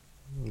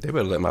They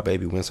better let my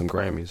baby win some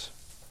Grammys.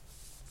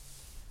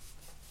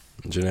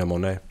 Janelle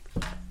Monáe.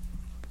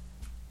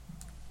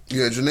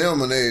 Yeah, Janelle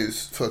Monáe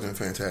is fucking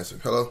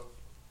fantastic. Hello?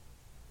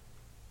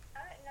 I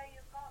didn't know you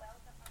called. I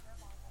was at my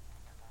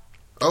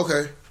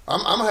grandma's. Okay.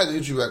 I'm going to have to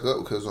hit you back up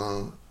because,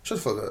 shut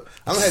the fuck up.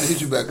 I'm going to have to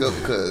hit you back up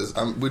because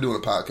we're doing a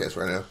podcast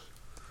right now.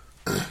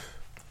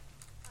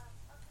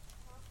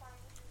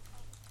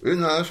 No,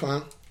 that's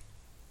fine.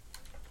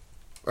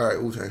 All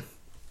right, Wu-Tang.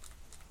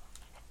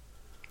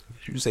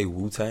 Did you say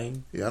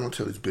Wu-Tang? Yeah, I don't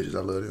tell these bitches I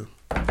love them.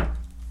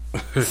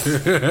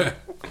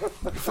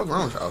 What the fuck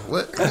wrong with y'all?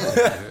 What?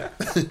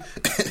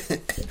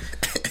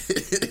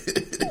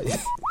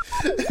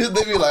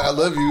 They be like, I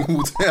love you,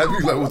 Wu-Tang. I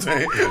be like,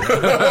 Wu-Tang.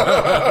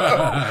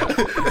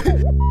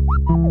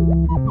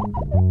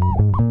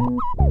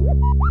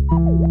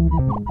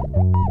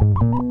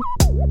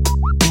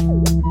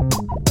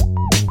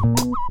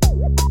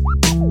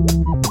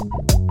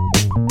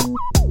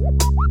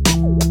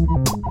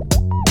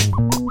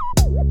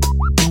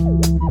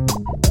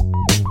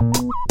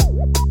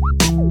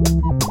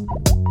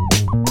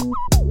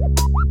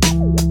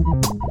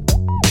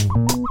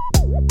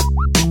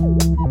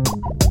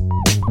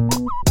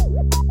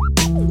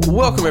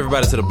 Welcome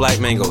everybody to the Black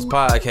Mangoes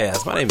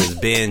Podcast. My name is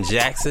Ben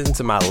Jackson.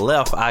 To my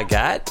left, I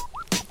got...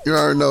 You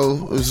already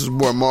know, this is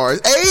boy Mars.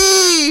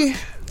 Hey!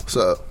 What's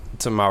up?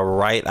 To my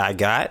right, I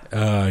got...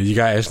 You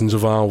got Ashton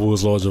Javon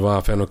Woods, Lord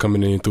Javon Fano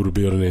coming in through the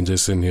building and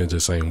just sitting here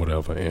just saying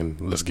whatever. And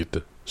let's get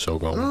the show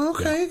going. Oh,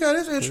 okay, Yeah. you got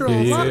his intro Yeah,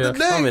 on yeah, lock yeah.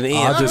 today. Coming in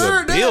I to the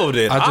heard that.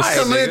 building. I just- Alright,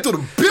 Coming in nigga. through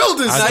the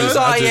building. Now, you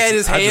saw he had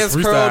his hands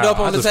curled up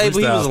on the table.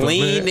 He was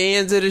leaning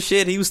into the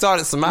shit. He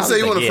started smiling. You say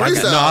you wanna yeah,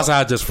 freestyle? No, I said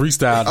I just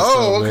freestyled.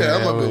 Oh, okay.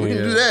 I'm up. We can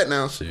do that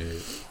now.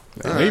 Shit.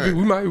 All Maybe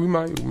right. we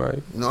might.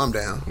 No, I'm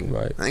down.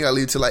 Right. I ain't gotta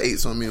leave till like 8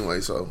 something anyway,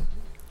 so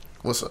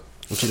what's up?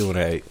 What you doing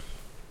at 8?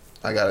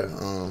 I got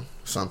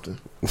something.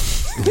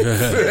 Thought you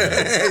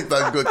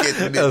were gonna catch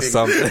me That was this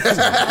something.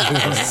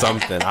 That was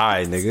something. All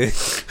right,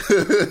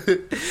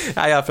 nigga.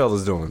 How y'all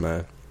fellas doing,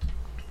 man?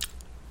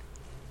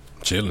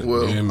 Chilling.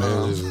 Well, yeah,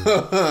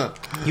 man.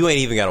 You ain't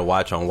even got a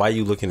watch on. Why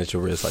you looking at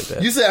your wrist like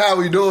that? You said how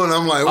we doing?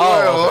 I'm like,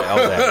 well, Oh,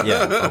 okay.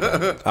 Yeah,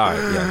 okay. All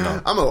right, yeah,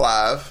 no. I'm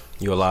alive.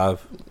 You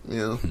alive? You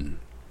know,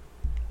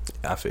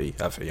 I feel you.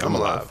 I'm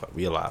alive.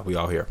 We alive. We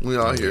all here. we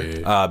all here.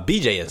 Yeah.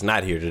 BJ is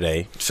not here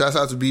today. Shouts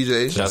out to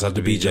BJ. Shouts out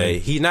to BJ.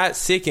 He's not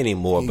sick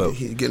anymore, but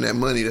He getting that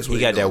money. That's what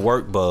he got that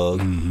work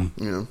bug. You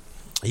know,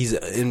 He's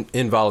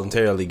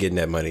involuntarily getting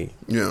that money.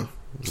 yeah.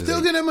 Still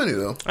getting that money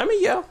though. I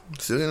mean, yeah.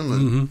 Still getting that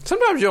money.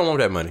 Sometimes you don't want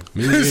that money.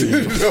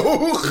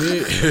 No.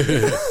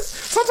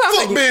 Sometimes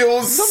Fuck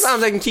bills.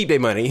 Sometimes they can keep their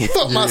money.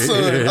 Fuck my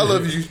son. I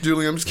love you,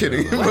 Julie. I'm just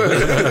kidding.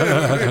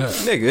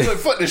 Nigga, Like,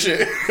 fuck this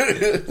shit.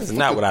 that's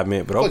not what I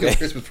meant, but Fucking okay.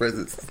 Christmas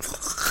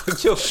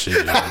presents. Your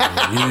shit.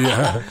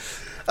 Yeah.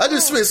 I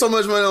just spent so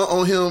much money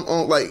on him.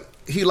 On like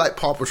he like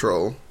Paw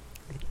Patrol.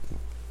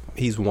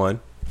 He's one.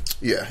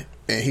 Yeah,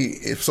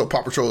 and so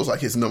Paw Patrol is like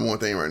his number one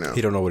thing right now.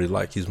 He don't know what he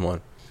like. He's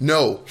one.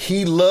 No,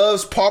 he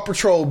loves Paw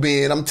Patrol,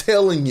 Ben. I'm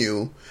telling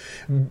you,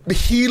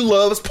 he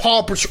loves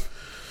Paw Patrol,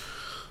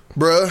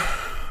 bruh.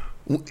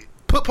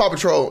 Put Paw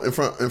Patrol in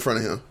front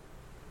of him,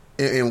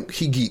 and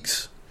he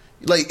geeks.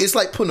 Like it's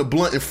like putting a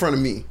blunt in front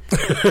of me.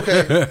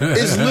 Okay,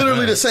 it's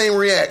literally the same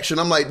reaction.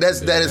 I'm like,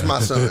 that is my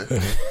son.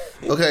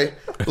 Okay,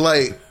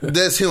 like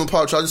that's him.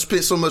 Paw Patrol. I just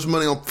spent so much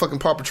money on fucking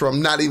Paw Patrol.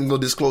 I'm not even gonna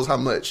disclose how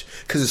much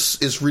because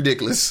it's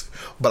ridiculous.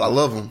 But I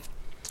love him,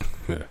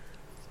 Yeah.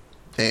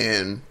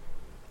 and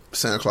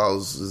Santa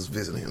Claus is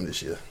visiting him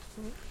this year.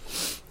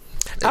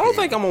 I don't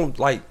think I'm gonna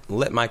like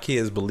let my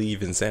kids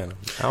believe in Santa.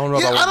 I don't know.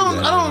 Yeah,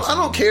 if I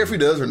don't care if he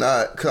does or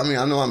not. 'Cause, I mean,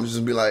 I know I'm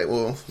just be like,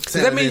 well, Cause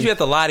that means you have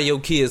to lie to your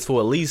kids for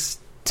at least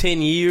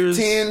 10 years.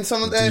 10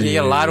 something like that. You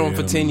gotta lie to them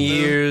for 10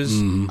 years,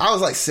 I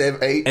was like 7,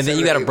 8, and then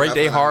you 7, gotta 8 break when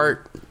I their found out.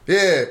 heart.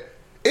 Yeah,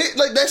 it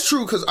like that's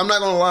true because I'm not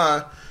gonna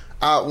lie.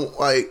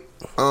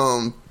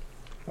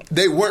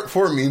 They weren't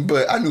for me,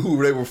 but I knew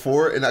who they were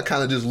for, and I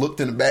kind of just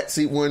looked in the back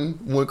seat one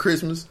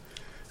Christmas,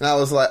 and I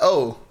was like,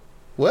 oh,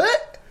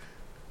 what?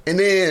 And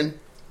then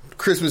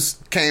Christmas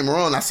came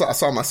around. I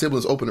saw my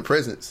siblings open the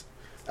presents.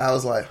 I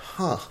was like,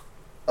 huh.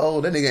 Oh,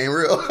 that nigga ain't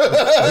real.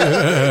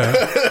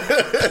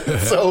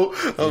 So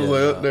I was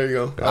like, oh, there you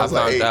go. I was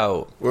like, found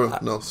out. Well,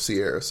 no,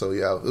 Sierra. So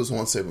yeah, it was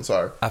one sibling.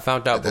 Sorry. I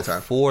found out At that time.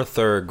 before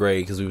 3rd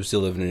grade because we were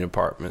still living in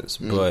apartments.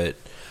 But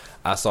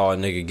I saw a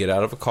nigga get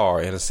out of a car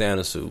in a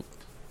Santa suit.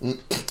 It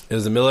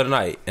was the middle of the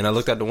night, and I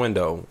looked out the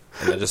window,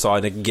 and I just saw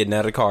a nigga getting out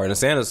of the car in a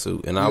Santa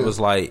suit, and I was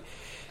like,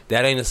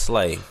 "That ain't a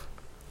sleigh."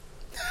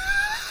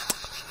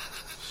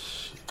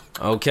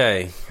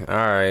 Okay, all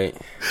right.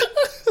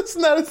 It's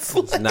not a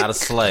sleigh. It's not a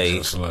sleigh.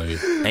 It's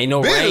like, Ain't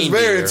no Ben is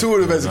very reindeer.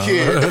 intuitive as a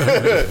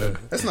kid.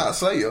 That's not a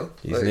sleigh, yo.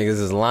 These Like, niggas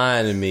is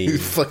lying to me.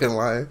 he's fucking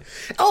lying.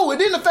 Oh,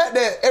 and then the fact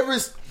that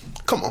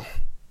come on.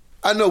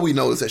 I know we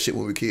noticed that shit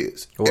when we were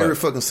kids. What? Every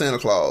fucking Santa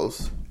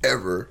Claus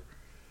ever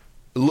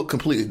looked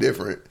completely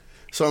different.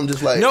 So I'm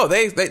just like, No,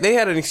 they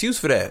had an excuse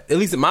for that. At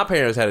least my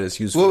parents had an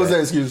excuse for that. What was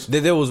that excuse?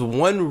 That there was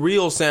one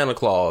real Santa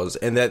Claus,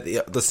 and that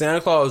the Santa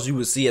Claus you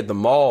would see at the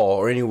mall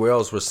or anywhere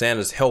else were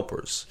Santa's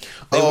helpers.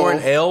 They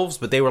weren't elves,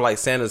 but they were like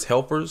Santa's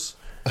helpers.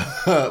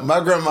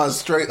 My grandma's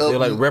straight up. They're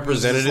like was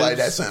representatives? just like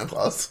that Santa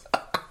Claus.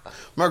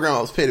 My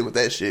grandma was petty with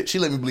that shit. She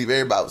let me believe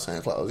everybody was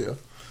Santa Claus, yeah.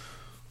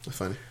 That's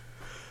funny.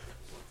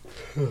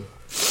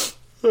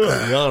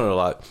 Y'all know a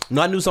lot.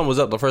 No, I knew something was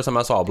up the first time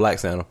I saw a black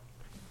Santa.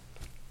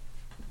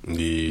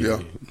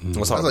 Yeah. I saw I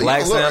was a like,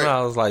 black you look Santa. right.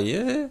 I was like,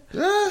 yeah.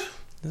 Yeah.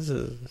 This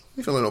is...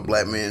 You feel like no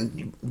black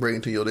man break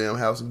into your damn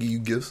house and give you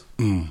gifts.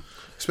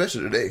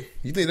 Especially today.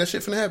 You think that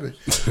shit finna happen?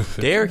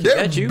 Derek, is That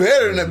that you?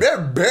 better than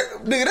that.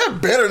 Nigga, that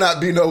better not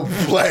be no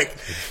black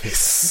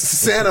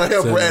Santa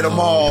helper at a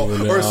mall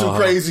or some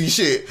crazy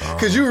shit.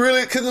 Cause you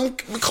really,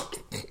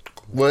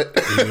 what?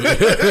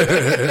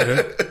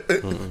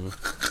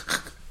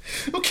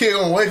 You can't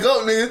gonna wake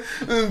up, nigga,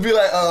 and be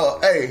like,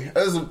 hey,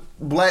 there's a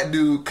black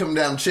dude coming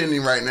down chimney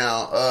right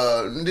now.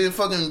 Then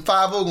fucking 5-0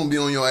 gonna be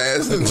on your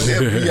ass.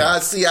 FBI,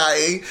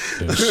 CIA.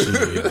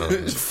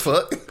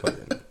 Fuck.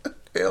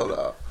 Hell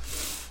no.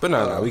 But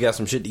no, we got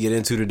some shit to get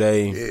into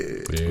today.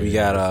 Yeah. We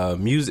got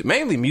music,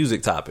 mainly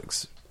music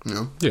topics.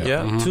 Yeah.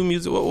 Yeah, two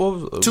music. What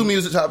was, Two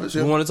music topics.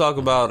 Yeah. we want to talk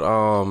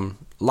about,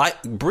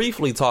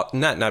 briefly talk,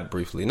 not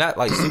briefly, not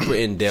like super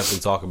in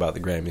depthly talk about the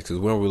Grammys because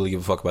we don't really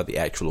give a fuck about the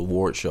actual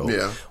award show.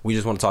 Yeah. We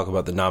just want to talk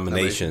about the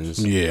nominations.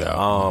 Yeah.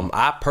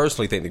 I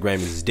personally think the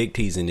Grammys is dick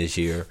teasing this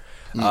year,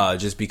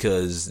 just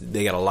because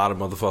they got a lot of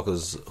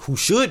motherfuckers who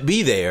should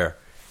be there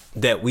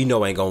that we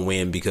know ain't gonna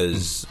win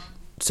because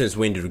since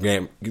when do the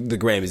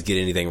Grammys get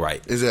anything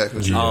right?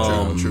 Exactly.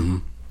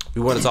 True.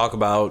 We want to talk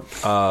about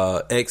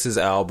X's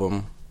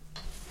album,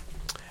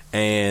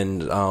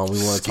 and we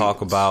want to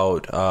talk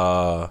about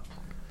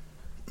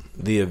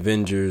the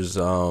Avengers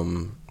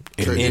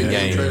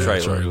Endgame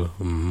trailer.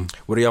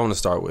 What do y'all want to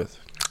start with?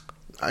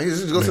 I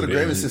guess just go to the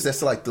Grammys since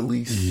that's like the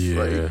least.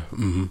 Yeah. Like,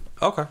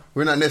 Okay.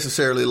 we're not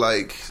necessarily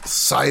like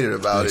excited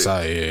about it.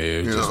 Yeah,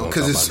 You know,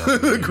 because it's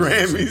the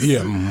Grammys.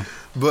 Yeah.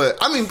 But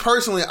I mean,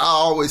 personally, I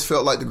always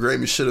felt like the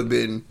Grammys should have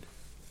been.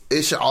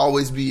 It should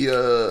always be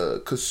a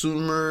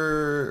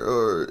consumer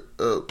or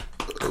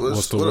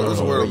what's the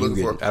word I'm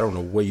looking for? I don't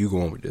know where you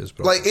going with this,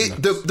 bro. Like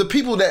the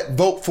people that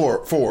vote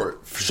for it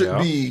should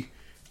be.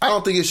 I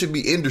don't think it should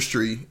be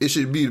industry. It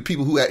should be the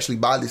people who actually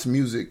buy this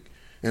music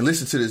and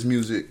listen to this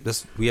music.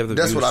 We have the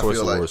That's Views what I Choice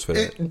feel Awards like.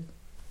 for that.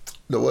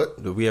 The what?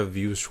 We have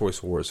Views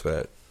Choice Awards for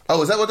that.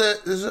 Oh, is that what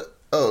that is?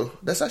 Oh,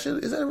 that's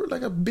actually, is that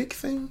like a big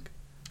thing?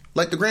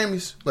 Like the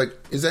Grammys? Like,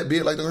 is that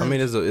big like the Grammys? I mean,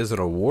 it's an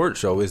award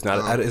show. It's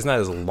not. It's not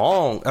as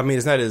long. I mean,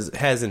 it's not as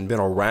hasn't been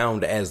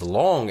around as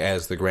long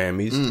as the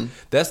Grammys.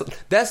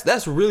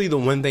 That's really the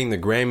one thing the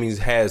Grammys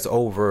has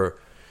over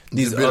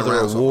these other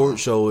award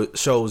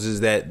shows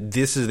is that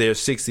this is their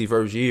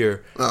 61st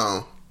year.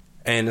 Oh.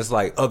 And it's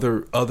like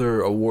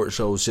other award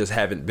shows just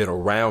haven't been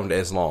around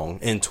as long.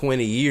 In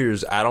 20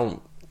 years, I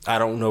don't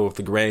know if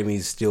the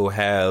Grammys still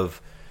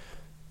have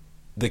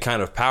the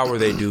kind of power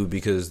they do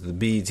because the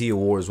BET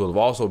Awards will have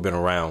also been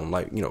around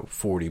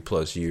 40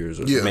 plus years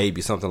or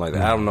maybe something like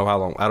that. I don't know how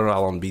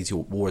long the BET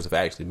Awards have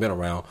actually been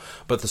around,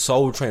 but the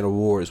Soul Train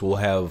Awards will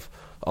have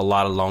a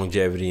lot of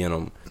longevity in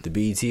them. The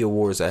BET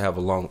Awards that have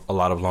a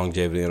lot of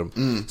longevity in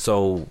them,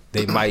 so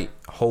they might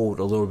hold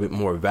a little bit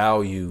more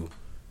value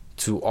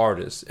to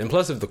artists. And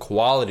plus, if the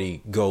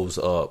quality goes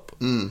up,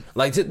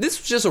 this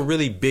was just a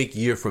really big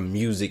year for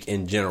music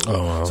in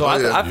general. So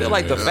I feel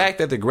like the fact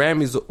that the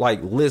Grammys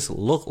list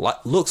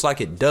looks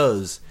like it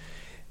does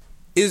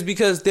is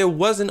because there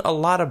wasn't a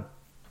lot of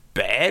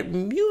bad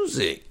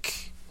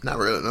music. Not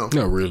really, no.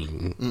 Not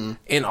really.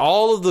 And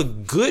all of the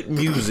good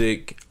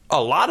music,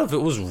 a lot of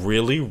it was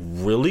really,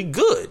 really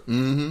good.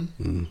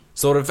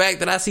 So the fact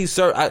that I see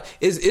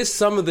is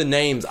some of the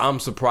names I'm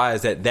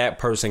surprised that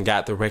person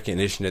got the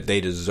recognition that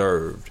they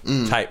deserved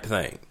type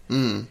thing.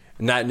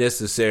 Not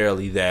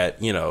necessarily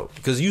that,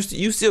 because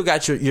you still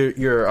got your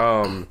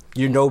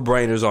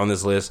no-brainers on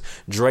this list.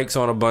 Drake's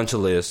on a bunch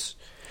of lists.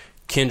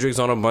 Kendrick's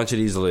on a bunch of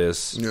these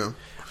lists. Yeah.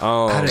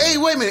 Hey,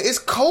 wait a minute. Is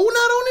Cole not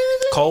on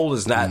anything? Cole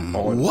is not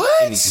on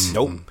What? anything.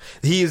 Nope.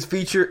 He is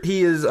featured.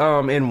 He is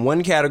in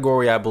one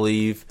category, I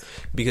believe,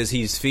 because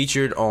he's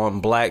featured on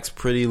Black's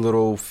Pretty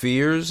Little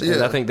Fears,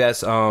 and I think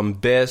that's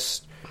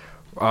best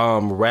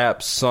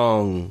rap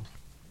song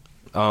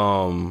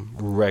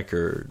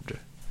record,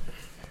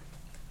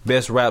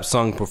 best rap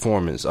song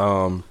performance.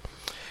 And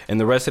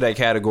the rest of that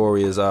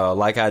category is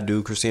Like I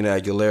Do, Christina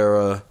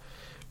Aguilera,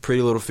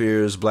 Pretty Little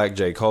Fears, Black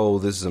J. Cole,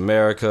 This Is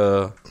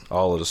America,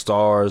 All of the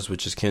Stars,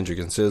 which is Kendrick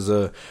and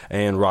SZA,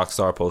 and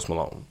Rockstar Post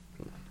Malone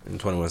and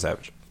 21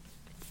 Savage.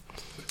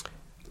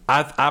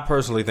 I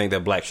personally think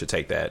that Black should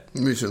take that.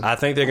 Me too. I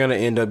think they're going to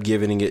end up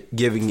giving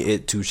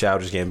it to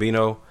Childish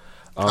Gambino.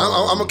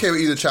 I'm okay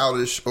with either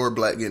Childish or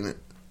Black getting it.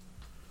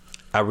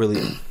 I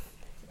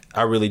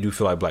really do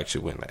feel like Black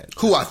should win that.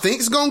 Who I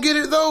think's gonna get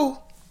it though?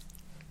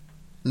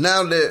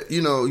 Now that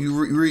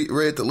you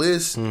read the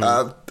list,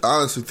 I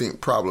honestly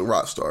think probably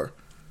Rockstar,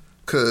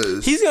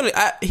 Cause he's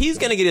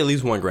gonna get at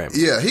least one Grammy.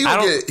 yeah, he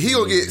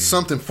gonna get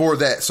something for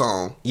that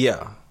song.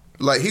 Yeah,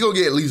 Like he gonna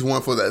get at least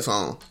one for that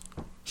song.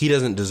 he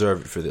doesn't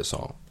deserve it for this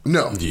song.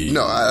 No, Yeah.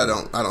 no, I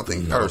don't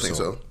think so. I don't think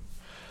so.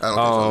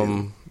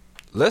 Either.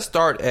 Let's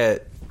start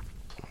at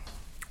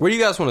where do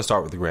you guys want to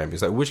start with the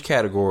Grammys? Like which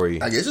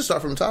category? I guess just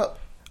start from the top.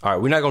 All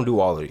right, we're not gonna do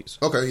all of these.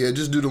 Okay, yeah,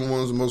 just do the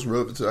ones most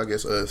relevant to I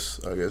guess us.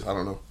 I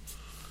don't know.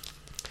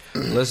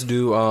 Let's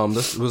do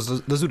let's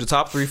do the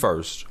top 3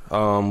 first,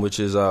 which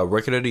is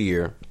record of the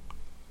year.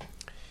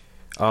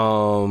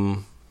 I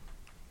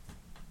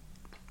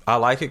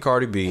Like It,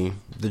 Cardi B,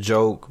 The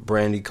Joke,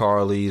 Brandy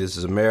Carly, This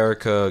Is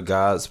America,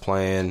 God's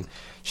Plan,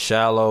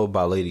 Shallow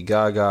by Lady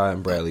Gaga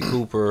and Bradley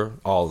Cooper,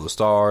 All the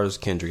Stars,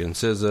 Kendrick and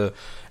SZA,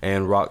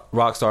 and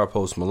Rockstar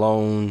Post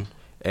Malone,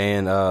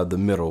 and The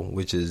Middle,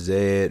 which is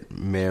Zed,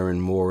 Maren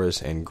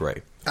Morris, and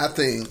Gray. I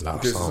think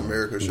This Is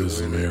America should This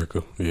is win it.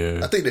 America. Yeah.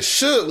 I think they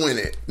should win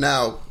it.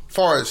 Now,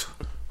 far as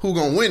who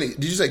gonna win it,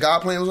 did you say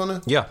God Plan was on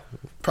there? Yeah,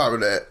 Probably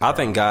that. I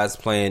think God's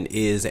Plan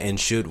is and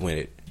should win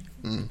it.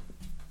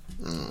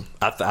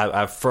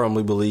 I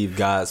firmly believe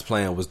God's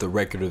Plan was the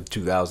record of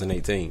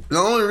 2018. The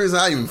only reason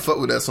I even fuck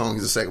with that song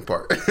is the second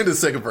part, the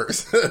second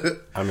verse.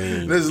 I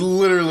mean, there's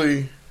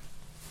literally.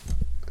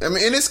 I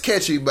mean, and it's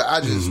catchy, but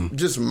I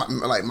just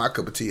my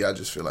cup of tea. I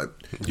just feel like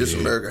This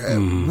America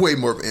had way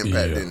more of an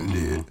impact than it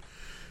did.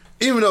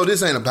 Even though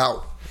this ain't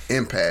about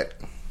impact,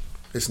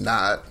 it's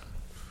not.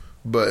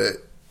 But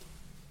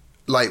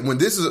like when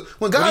God's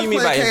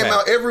Plan came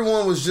out,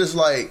 everyone was just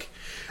like,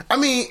 I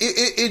mean,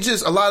 it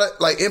just a lot of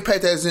like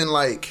impact as in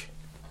like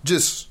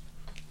just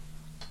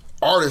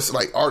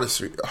artistry.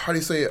 How do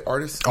you say it?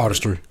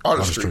 Artistry.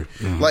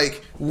 Mm-hmm.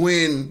 Like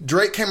when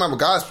Drake came out with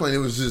God's Plan, it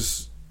was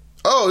just,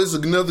 oh, this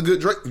is another good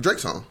Drake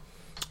song.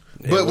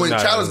 But when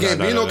Childish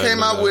Gambino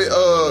came out with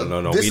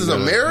This Is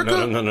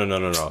America,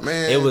 no,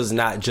 man, it was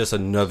not just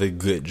another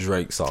good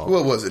Drake song.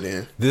 What was it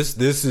then?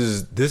 This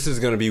is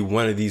going to be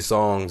one of these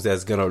songs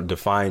that's going to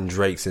define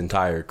Drake's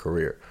entire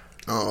career.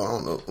 Oh, I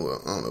don't know.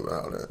 Well, I don't know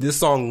about that. This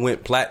song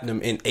went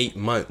platinum in 8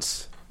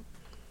 months.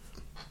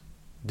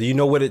 Do you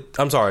know what it?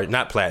 I'm sorry,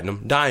 not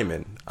platinum,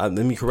 diamond. Let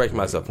me correct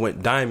myself.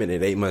 Went diamond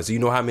in 8 months. Do you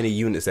know how many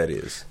units that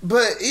is?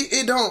 But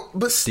it don't.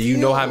 But still, do you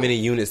know how many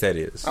units that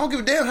is? I don't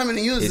give a damn how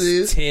many units It's it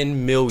is.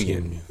 10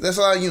 million. That's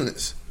a lot of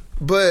units.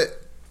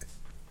 But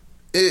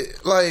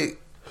it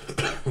like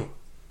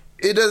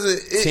it doesn't.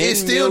 It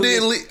still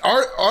million? didn't.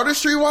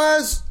 Artistry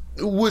wise,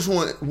 which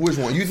one?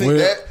 You think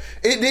that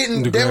it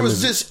didn't? That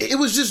was just. It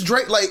was just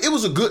Drake. Like it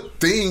was a good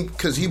thing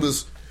because he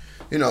was,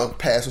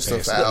 passing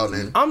stuff out.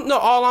 And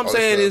all I'm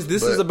saying stuff, is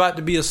this is about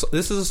to be this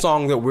is a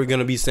song that we're going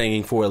to be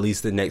singing for at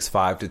least the next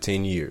 5 to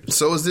 10 years.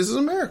 So is This Is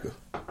America.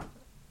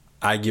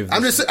 I'm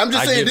just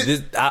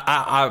saying.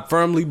 I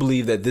firmly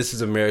believe that This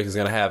Is America is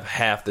going to have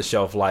half the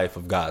shelf life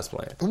of God's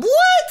Plan.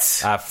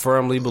 What? I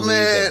firmly believe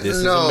that This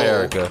Is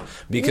America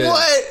because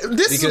what?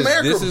 This Is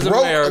America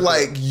broke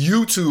like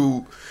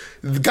YouTube.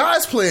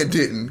 God's Plan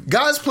didn't.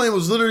 God's Plan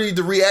was literally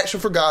the reaction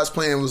for God's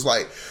Plan was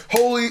like,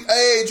 holy,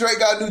 hey, Drake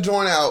got a new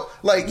joint out.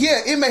 Like,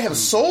 yeah, it may have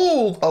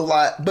sold a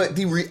lot, but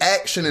the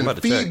reaction and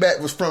the feedback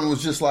was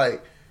just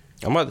like,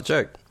 I'm about to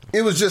check.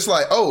 It was just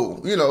like, oh,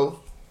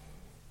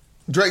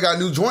 Drake got a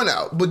new joint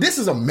out. But This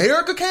Is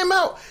America came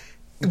out.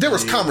 There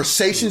was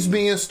conversations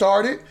being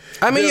started.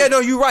 I mean,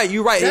 you're right.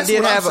 It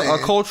did have a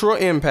cultural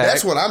impact.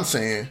 That's what I'm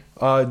saying.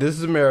 This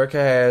Is America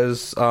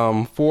has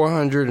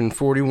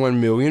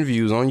 441 million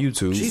views on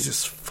YouTube.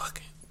 Jesus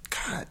fucking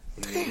God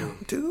damn,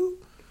 dude.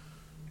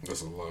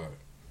 That's a lot.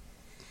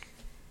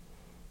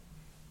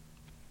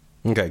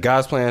 Okay,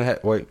 God's Plan.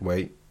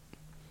 Wait.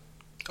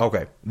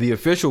 Okay, the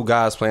official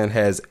God's Plan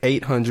has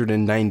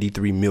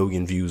 893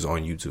 million views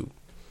on YouTube.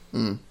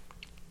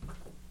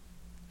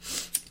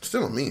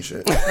 Still don't mean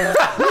shit. It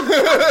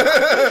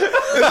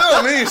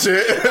don't mean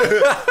shit.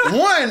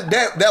 One,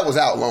 that was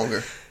out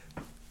longer.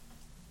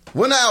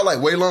 Wasn't out like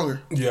way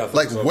longer? Yeah,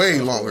 like way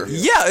longer.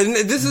 Yeah, and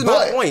this is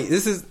my point.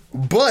 This is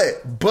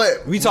but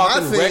we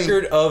talking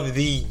record of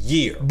the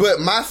year. But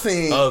my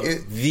thing of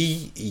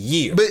the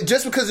year. But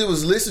just because it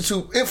was listened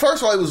to,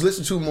 first of all, it was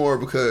listened to more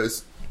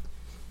because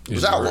it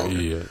was out longer.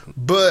 Yeah.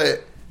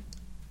 But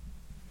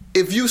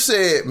if you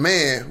said,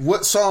 man,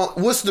 what's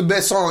the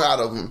best song out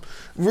of them?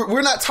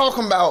 We're not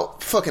talking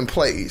about fucking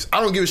plays.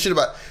 I don't give a shit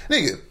about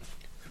nigga.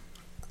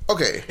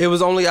 Okay, it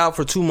was only out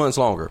for 2 months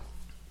longer.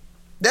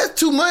 That's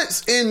 2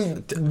 months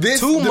in this.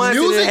 2 months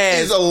the music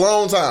is a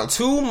long time.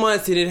 2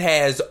 months and it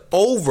has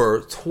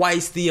over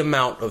twice the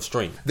amount of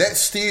streams. That's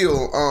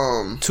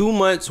still 2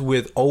 months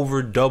with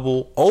over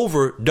double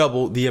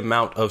the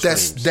amount of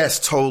streams. That's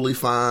totally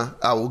fine.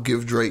 I will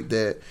give Drake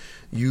that.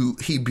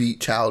 He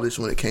beat Childish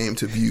when it came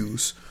to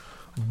views,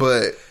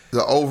 but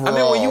the overall.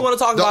 I mean, when you want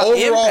to talk the about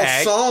overall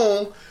impact,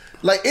 song.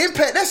 Like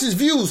impact, that's his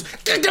views.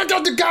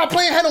 The God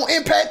Plan had no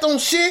impact on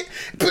shit.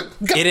 But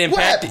it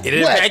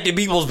impacted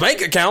people's bank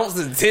accounts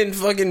to 10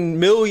 fucking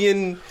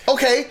million.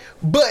 Okay,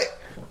 but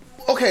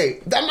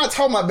I'm not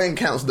talking about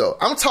bank accounts though.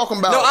 I'm talking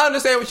about. No, I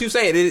understand what you're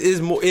saying. It is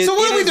more. So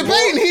what are we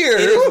debating here?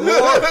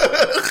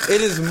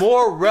 It is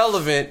more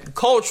relevant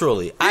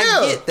culturally. I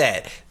Yeah. get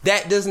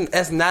that.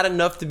 That's not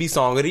enough to be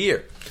song of the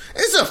year.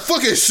 It's a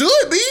fucking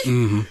should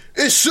be.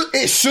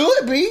 It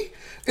should be.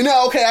 You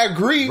know, okay, I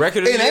agree. Record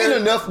of the it ain't year?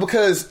 enough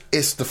because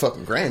it's the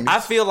fucking Grammys. I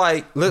feel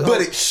like,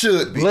 but it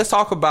should be. Let's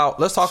talk about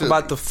Should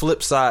the be.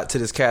 flip side to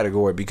this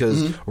category,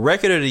 because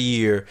record of the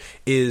year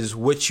is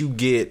what you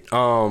get.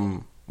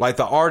 Like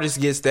the artist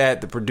gets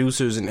that, the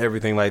producers and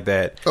everything like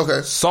that.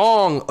 Okay.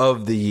 Song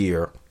of the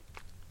year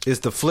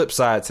is the flip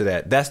side to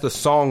that. That's the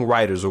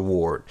Songwriters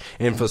Award,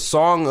 and for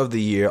Song of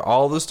the Year,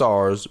 All the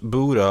Stars,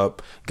 Boo'd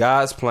Up,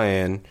 God's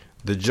Plan,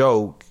 The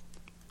Joke,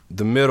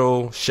 The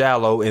Middle,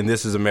 Shallow, and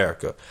This Is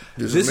America.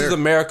 This is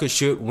America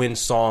should win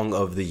Song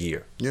of the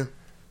Year. Yeah.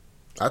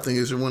 I think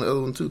it should win the other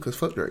one too, because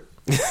fuck Drake.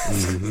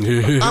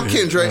 I'm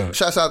kidding, Drake.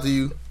 Shouts out to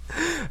you.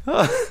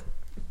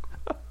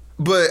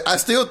 But I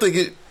still think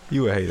it.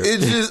 You a hater.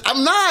 It's just,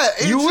 I'm not.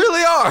 It's You just- really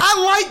are.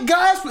 I like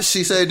guys, but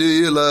she said, "Do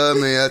you love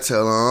me?" I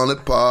tell her on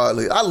it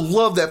partly. I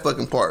love that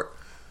fucking part.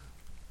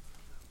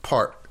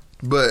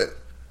 But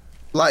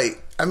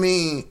like, I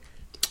mean,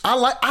 I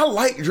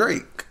like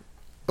Drake.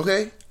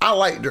 Okay, I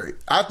like Drake.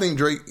 I think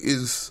Drake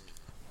is,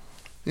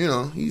 you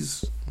know,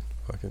 he's.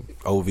 Fucking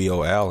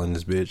OVO Al in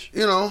this bitch.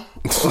 You know,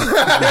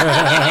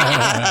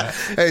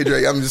 hey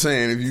Drake, I'm just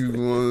saying, if you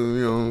want,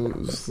 you know,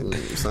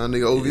 sign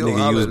nigga OVO,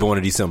 Nigga, you was born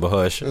in December,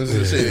 hush.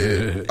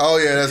 Shit. Oh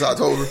yeah, that's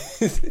October.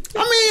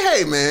 I mean,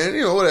 hey man,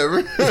 you know, whatever.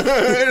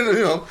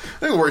 You know,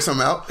 they can work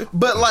something out.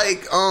 But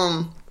like,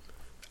 I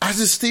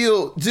just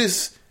still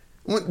just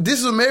when This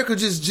Is America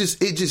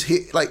just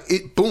hit like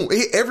it boom, it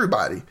hit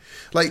everybody.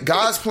 Like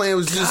God's Plan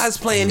was just God's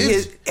Plan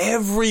hit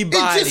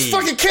everybody. It's just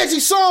fucking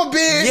catchy song,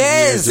 Ben.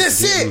 Yes.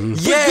 That's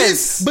it.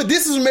 Yes. But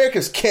This Is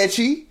America's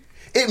catchy.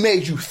 It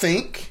made you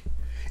think.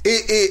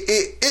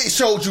 It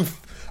showed you.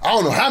 I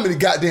don't know how many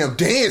goddamn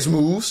dance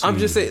moves. I'm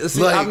just saying.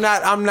 See, Like-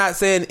 I'm not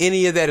saying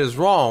any of that is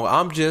wrong.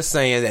 I'm just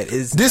saying that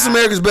it's This not-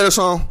 America's better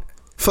song.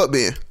 Fuck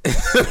Ben. I'm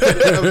just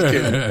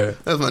kidding.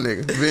 That's my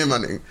nigga. Ben, my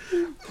nigga.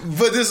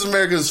 But This Is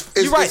America's.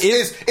 You're right.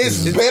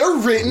 It's better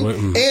written,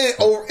 and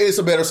it's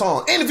a better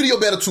song, and the video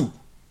better too.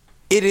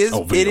 It is.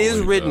 Oh, It is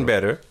video written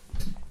better.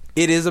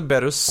 It is a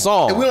better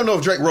song. And we don't know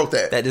if Drake wrote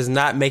that. That does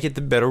not make it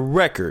the better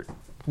record.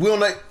 We don't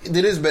know.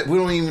 It is. We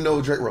don't even know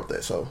if Drake wrote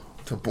that. So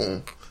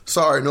boom.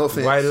 Sorry, no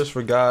offense. Writers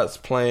for God's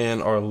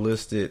Plan are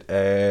listed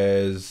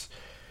as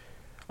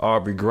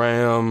Aubrey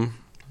Graham,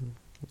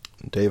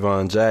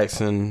 Davon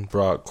Jackson,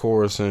 Brock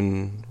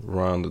Corson,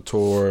 Ron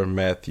LaTour,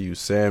 Matthew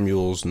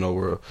Samuels,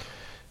 Noah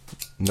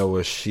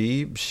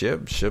Shabib.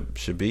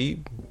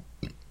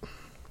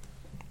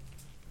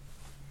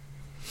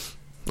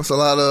 That's a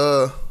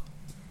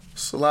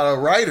lot of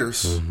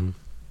writers.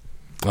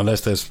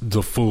 Unless that's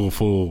the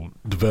full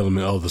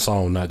development of the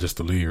song, not just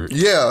the lyrics.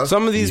 Yeah.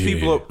 Some of these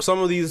Yeah.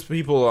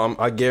 people,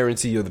 I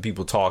guarantee you, are the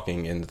people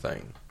talking in the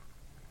thing.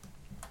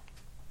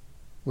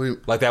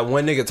 Like that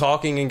one nigga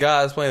talking in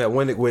God's Plan, that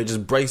one nigga where it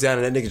just breaks down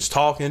and that nigga just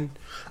talking.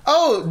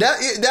 Oh,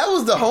 that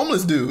was the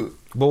homeless dude.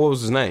 But what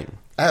was his name?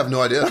 I have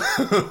no idea.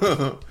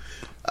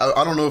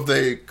 I don't know if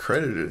they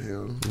credited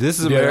him. This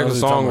Is Yeah, American I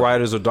was talking about-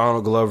 songwriters are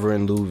Donald Glover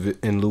and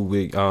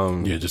Ludwig.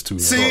 Yeah, just two.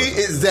 See,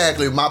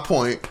 exactly my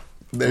point.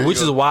 There you Which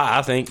go. is why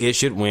I think it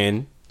should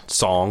win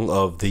Song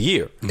of the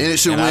Year. And it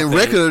should And I win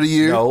think- Record of the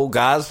Year. No,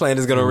 God's Plan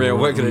is going to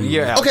win Record of the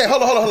Year. Okay,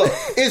 hold on.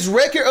 Is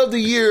Record of the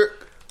Year,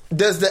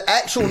 does the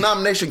actual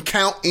nomination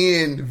count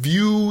in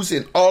views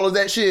and all of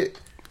that shit?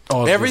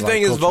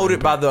 Everything is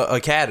voted by the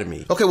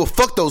Academy. Okay, well,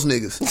 fuck those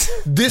niggas.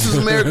 This Is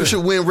America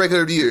should win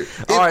Record of the Year.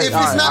 If, All right, if it's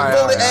all right, not all right,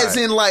 voted all right, as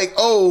in like,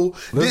 oh,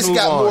 Let's this move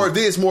got on. more of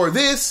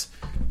this,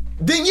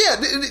 then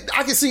yeah,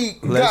 I can see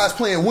God's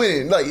Plan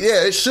winning. Like,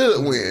 yeah, it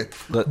should win.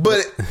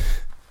 But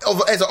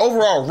as an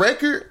overall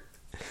record,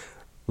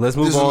 Let's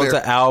move This Is on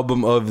America. to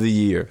Album of the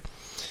Year.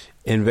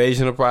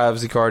 Invasion of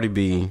Privacy, Cardi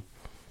B.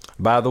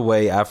 By the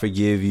Way, I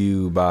Forgive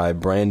You by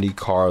Brandy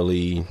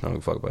Carly. I don't give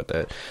a fuck about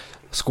that.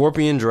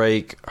 Scorpion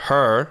Drake.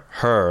 Her.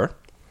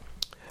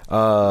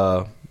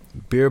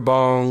 Beer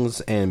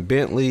Bongs and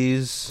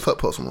Bentleys. fuck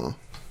Post Malone.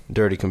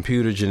 Dirty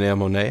Computer, Janelle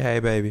Monáe. Hey,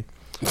 baby.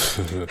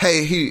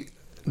 Hey,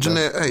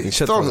 Jeanette, hey,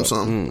 Shut throw the him fuck up.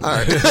 something. All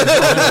right.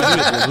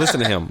 Listen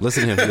to him. He's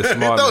a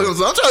smart Throw man. him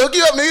something. I'm trying to hook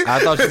you up, nigga. I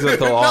thought you was going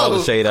to throw all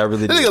the shade. I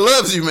really That do. nigga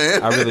loves you,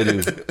 man. I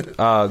really do.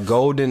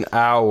 Golden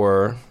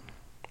Hour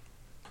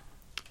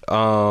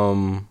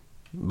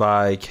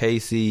by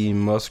Casey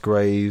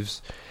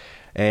Musgraves,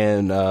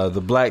 and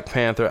the Black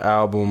Panther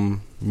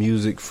album,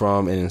 music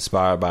from and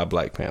inspired by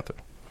Black Panther.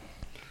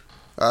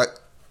 All right.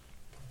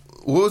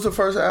 What was the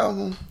first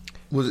album?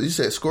 Was it, you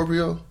said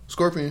Scorpion?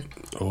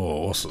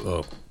 Oh, what's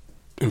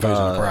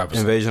Invasion of Privacy.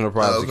 Invasion of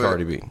Privacy, Okay.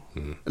 Cardi B.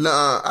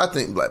 Nah, I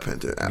think Black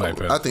Panther. Black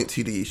Panther. I think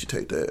TDE should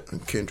take that,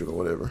 and Kendrick or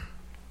whatever.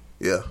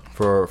 Yeah.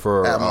 For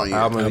Album of the year.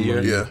 Album of the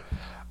Year.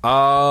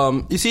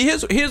 Yeah. You see,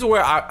 here's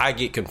where I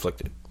get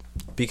conflicted,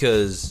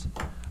 because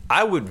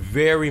I would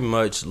very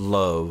much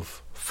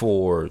love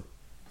for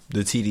the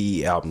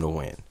TDE album to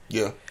win.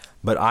 Yeah.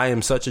 But I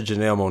am such a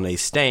Janelle Monáe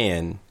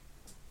stan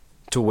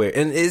to where,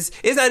 and it's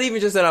not even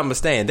just that I'm a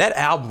stan. That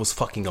album was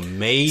fucking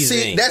amazing.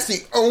 See, that's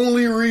the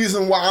only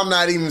reason why I'm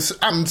not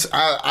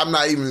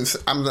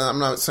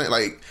saying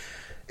like.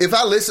 If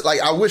I listen,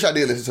 like, I wish I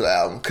did listen to the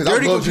album because I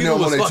Dirty love Computer Janelle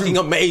was Monáe fucking too.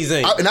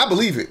 amazing. And I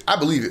believe it.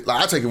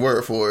 Like, I take a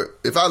word for it.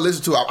 If I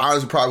listen to it, I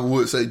honestly probably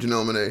would say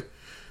Janelle Monáe.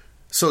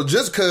 So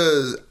just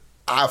because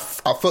I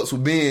fucks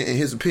with Ben and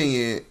his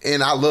opinion,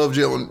 and I love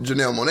Janelle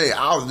Monáe,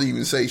 I would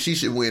even say she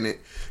should win it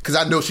because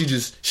I know she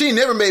ain't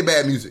never made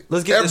bad music.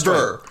 Let's get this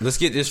ever. straight. Let's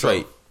get this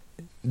straight.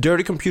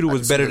 Dirty Computer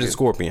was better than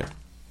Scorpion.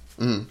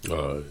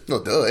 No,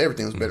 duh.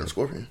 Everything was better than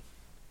Scorpion.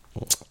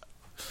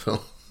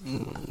 So.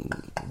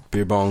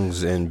 Beer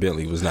Bongs and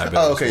Bentley was not better.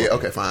 Oh, than okay,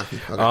 Scorpion. yeah, okay, fine.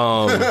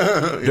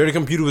 Okay. Dirty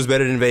Computer was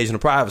better than Invasion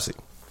of Privacy.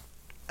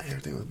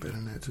 Everything was better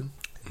than that too.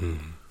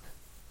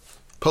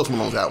 Post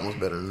Malone's album was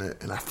better than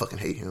that, and I fucking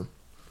hate him.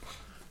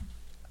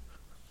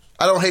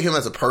 I don't hate him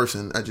as a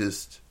person. I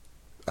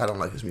don't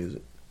like his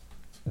music.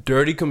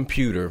 Dirty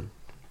Computer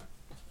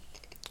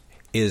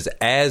is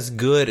as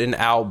good an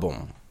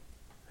album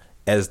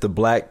as the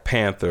Black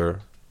Panther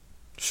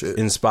Shit.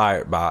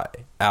 Inspired by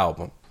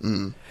album.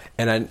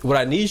 And what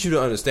I need you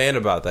to understand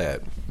about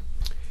that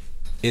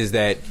is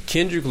that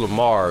Kendrick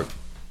Lamar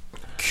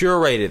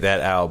curated that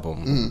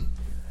album,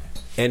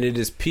 and it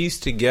is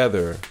pieced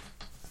together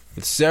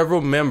with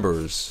several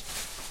members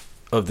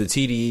of the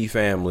TDE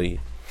family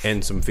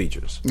and some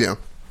features. Yeah.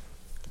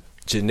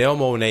 Janelle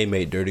Monáe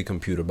made Dirty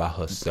Computer by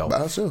herself. By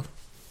herself.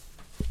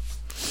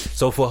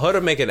 So for her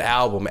to make an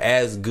album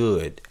as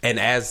good and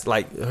as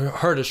like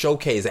her to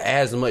showcase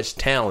as much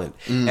talent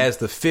as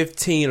the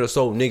 15 or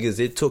so niggas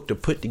it took to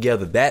put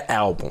together that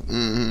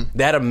album,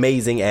 that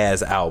amazing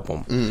ass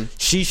album,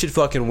 she should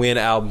fucking win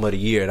album of the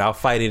year, and I'll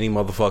fight any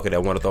motherfucker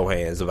that want to throw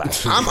hands about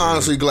it. I'm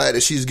honestly glad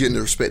that she's getting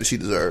the respect that she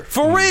deserves.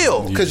 For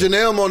real. Because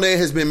Janelle Monáe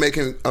has been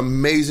making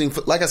amazing...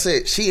 Like I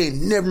said, she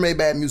ain't never made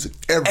bad music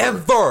ever.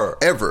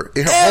 Ever.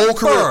 In her whole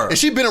career. And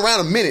she's been around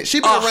a minute.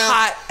 She's been around...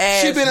 hot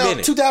ass She's been around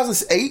minute.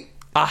 2008.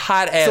 A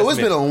hot ass So it's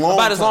been a long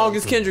about as long time.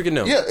 as Kendrick and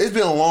them. Yeah, it's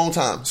been a long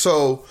time.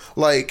 So,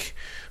 like,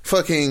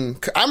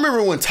 fucking... I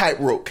remember when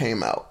Tightrope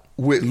came out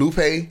with Lupe.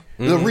 The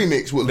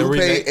remix with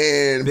Lupe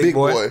and Big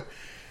Boy.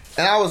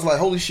 And I was like,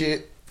 holy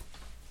shit.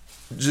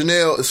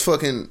 Janelle is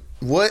fucking...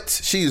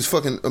 What? She is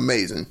fucking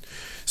amazing.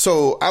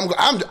 So,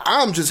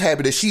 I'm just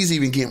happy that she's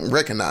even getting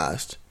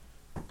recognized.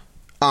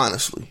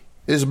 Honestly.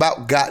 It's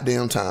about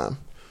goddamn time.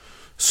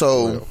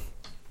 So,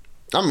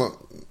 I'm going to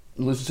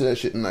listen to that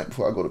shit tonight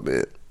before I go to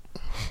bed.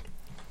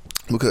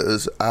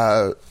 Because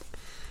I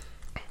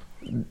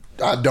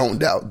don't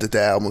doubt that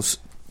the album's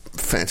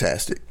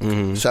fantastic.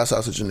 Shouts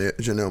out to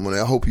Janelle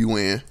Monáe. I hope you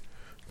win.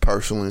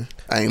 Personally,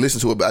 I ain't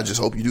listened to it, but I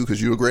just hope you do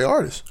because you're a great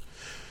artist.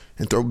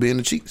 And throw B in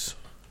the cheeks.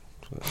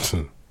 That's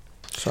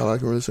all I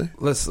can really say.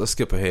 Let's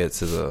skip ahead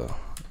to the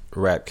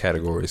rap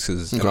categories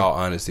because, in all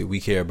honesty,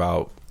 we care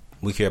about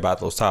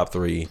those top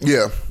three.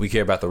 Yeah, we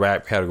care about the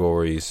rap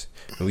categories,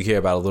 and we care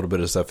about a little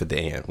bit of stuff at the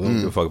end. We don't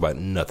give a fuck about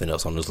nothing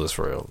else on this list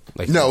for real.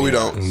 Like, no, we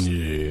don't.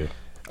 Yeah.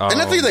 And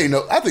I think they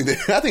know. I think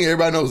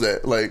everybody knows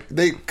that. Like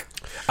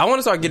I want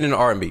to start getting into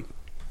R&B.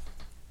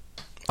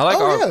 I like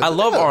I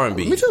love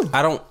R&B. Me too.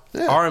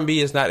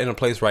 R&B is not in a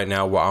place right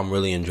now where I'm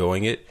really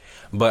enjoying it.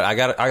 But I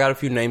got a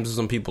few names of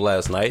some people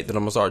last night that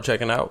I'm gonna start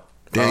checking out.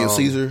 Daniel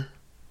Caesar.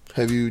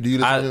 Do you listen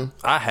to him?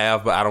 I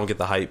have, but I don't get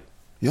the hype.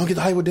 You don't get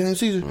the hype with Daniel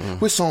Caesar?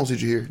 Which songs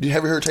did you hear?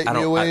 Have you heard Take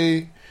Me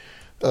Away?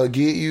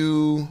 Get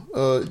You,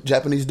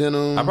 Japanese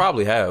Denim? I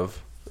probably have.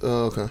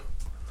 Okay.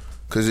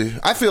 Because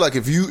I feel like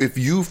if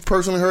you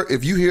personally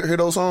hear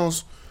those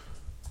songs,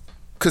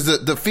 because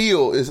the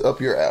feel is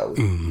up your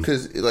alley.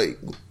 Because like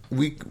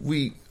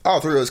we all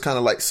three of us kind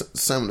of like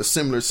some of the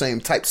similar same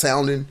type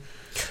sounding.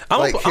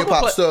 Like hip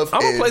hop stuff.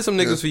 I'm gonna play some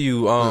niggas for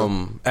you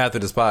after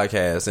this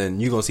podcast,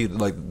 and you're gonna see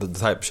like the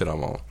type of shit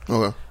I'm on.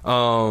 Okay.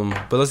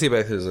 But let's get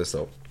back to this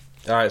though.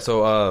 All right,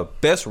 so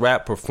best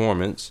rap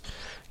performance.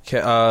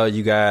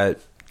 You got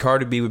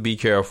Cardi B with Be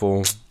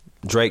Careful,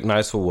 Drake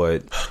Nice for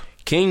What,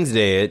 King's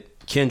Dead,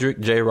 Kendrick,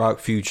 J Rock,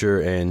 Future,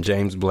 and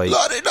James Blake.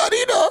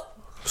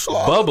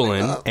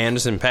 Bubbling,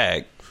 Anderson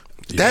 .Paak.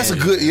 That's a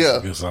good,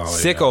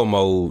 Sicko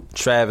Mode,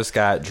 Travis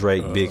Scott,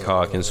 Drake, Big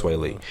Hawk, and Sway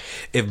Lee.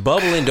 If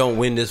Bubbling don't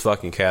win this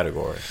fucking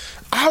category,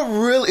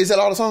 is that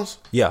all the songs?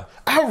 Yeah.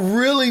 I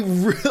really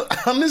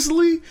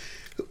honestly,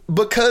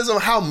 because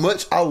of how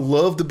much I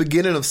love the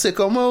beginning of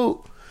Sicko Mode,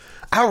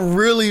 I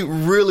really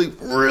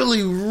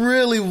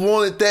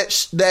wanted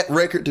that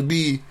record to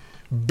be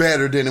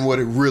better than what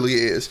it really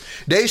is.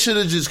 They should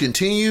have just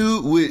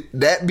continued with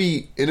that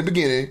beat in the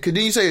beginning. Because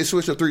didn't you say it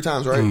switched up 3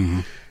 times, right?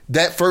 Mm-hmm.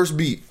 That first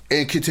beat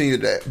and continue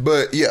that.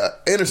 But yeah,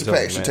 Anderson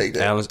 .Paak should take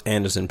that.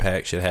 Anderson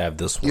 .Paak should have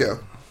this one. Yeah.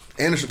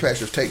 Anderson .Paak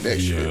should take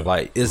that shit.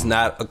 Like it's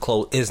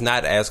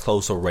not as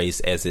close a race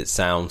as it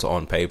sounds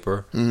on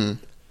paper.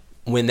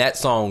 Mm-hmm. When that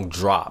song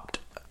dropped,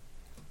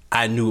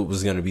 I knew it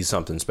was going to be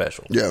something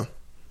special. Yeah.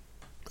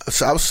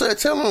 So I was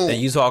telling him.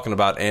 And you talking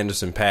about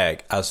Anderson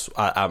 .Paak?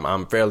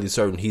 I'm fairly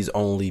certain he's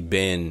only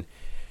been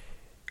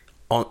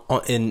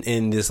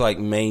in this like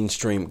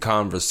mainstream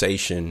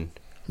conversation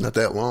Not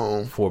that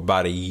long. for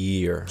about a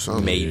year,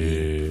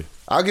 maybe. Yeah.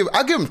 I'll give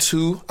him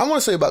 2. I want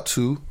to say about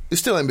 2. It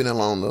still ain't been that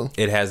long though.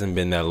 It hasn't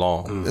been that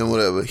long. And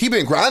whatever. He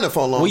been grinding for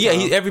a long Well, yeah,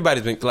 time.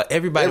 everybody's been like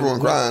everybody. Everyone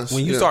grinds,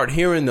 When you yeah. start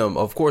hearing them,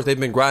 of course, they've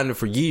been grinding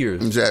for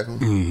years.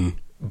 Exactly.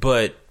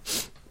 But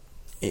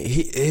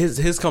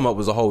his come up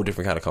was a whole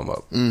different kind of come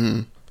up.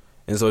 Mm-hmm.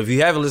 And so, if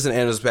you haven't listened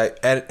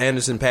to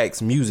Anderson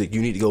 .Paak's music,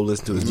 you need to go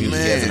listen to his music.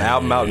 He has an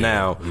album out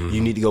now.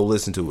 You need to go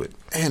listen to it.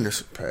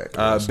 Anderson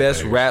 .Paak.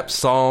 Best rap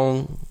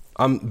song,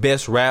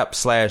 best rap /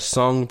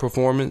 sung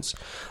performance,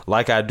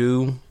 Like I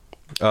Do,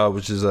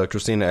 which is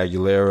Christina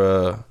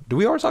Aguilera. Did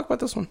we already talk about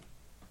this one?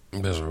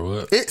 Best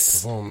what?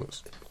 It's-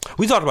 performance.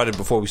 We talked about it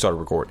before we started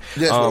recording.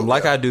 Yes, well,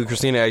 Like yeah. I Do,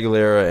 Christina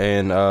Aguilera,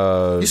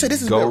 and You say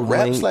this is Gold about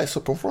rap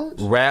Link- / performance?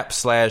 rap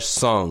 /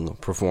 sung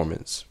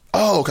performance.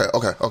 Oh, okay.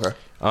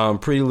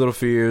 Pretty Little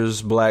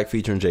Fears, Black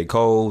featuring J.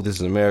 Cole, This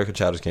Is America,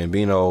 Childish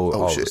Gambino,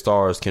 All shit. the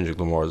Stars, Kendrick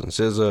Lamar and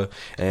SZA,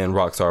 and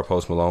Rockstar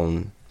Post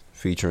Malone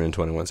featuring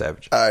 21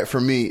 Savage. All right, for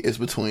me, it's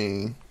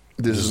between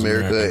This Is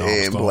America All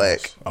and Stars.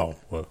 Black. Oh,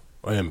 well.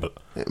 And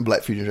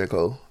Black featuring J.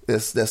 Cole.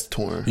 That's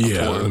torn. I'm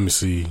yeah, torn. let me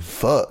see.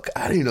 Fuck.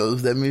 I didn't know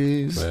that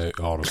means. Black,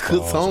 all the Good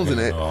stars songs in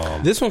and,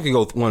 it. This one could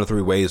go one of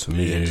 3 ways for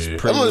me. Yeah. It's I'm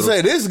Pretty going to Little-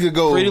 say this could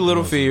go. Pretty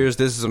Little Fears,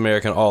 This Is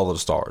America, and All of the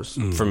Stars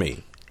for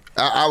me.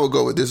 I would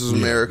go with This Is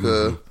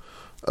America.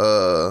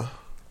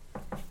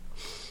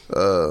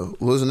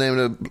 What was the name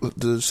of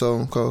the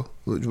song called?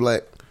 With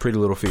Black? Pretty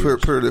Little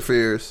Fears. Pretty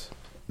Fears.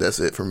 That's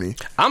it for me.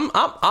 I'm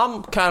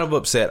kind of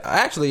upset.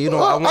 Actually, you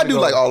know, I do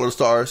like All of the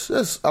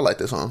Stars. I like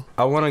that song.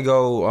 I want to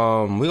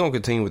go. We're gonna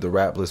continue with the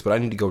rap list, but I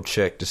need to go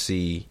check to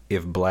see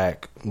if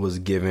Black was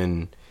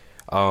given,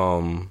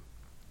 was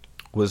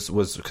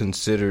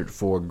considered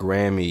for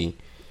Grammy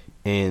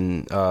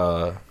in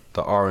the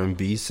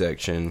R&B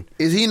section.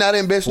 Is he not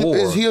in best?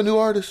 Is he a new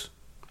artist?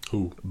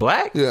 Who?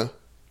 Black? Yeah.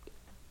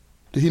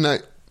 Did he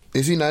not?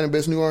 Is he not in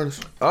best new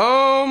artist?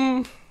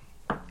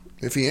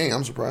 If he ain't,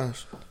 I'm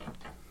surprised.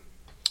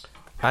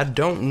 I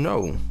don't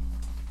know.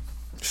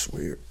 It's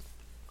weird.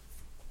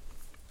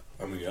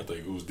 I mean, I think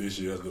it was this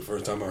year. That's the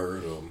first time I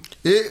heard of him.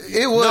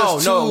 It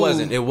was. No, too- it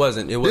wasn't. It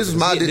wasn't. This is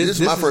my This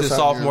first his time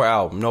sophomore hearing.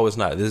 album. No, it's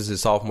not. This is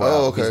his sophomore Oh,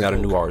 album. okay. He's not a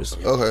new artist.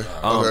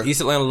 Okay.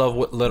 East Atlanta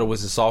Love Letter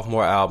was his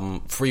sophomore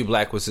album. Free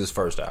Black was his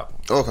first album.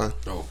 Okay.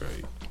 Okay.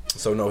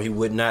 So no, he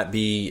would not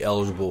be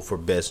eligible for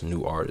best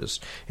new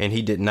artist, and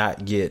he did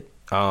not get.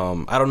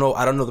 I don't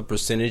know the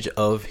percentage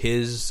of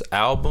his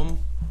album.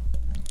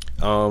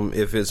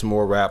 If it's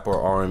more rap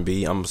or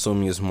R&B, I'm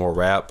assuming it's more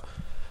rap.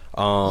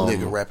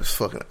 Nigga rap his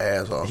fucking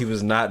ass off. He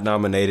was not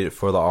nominated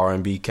for the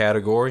R&B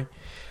category,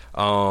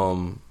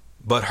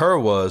 but Her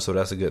was, so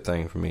that's a good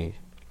thing for me.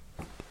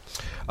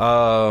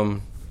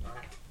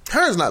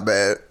 Her's not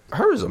bad.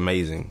 Her is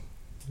amazing.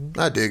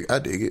 I dig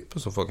it.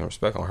 Put some fucking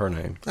respect on her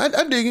name.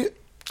 I dig it.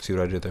 See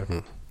what I did there?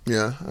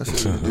 Yeah, I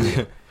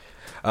see.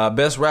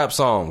 Best rap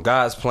song: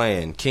 God's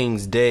Plan,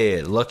 King's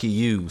Dead, Lucky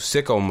You,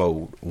 Sicko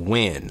Mode,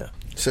 Win.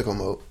 Sicko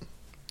Mode.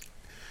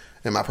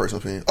 In my personal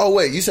opinion. Oh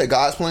wait, you said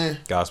God's Plan?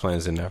 God's Plan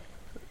is in there.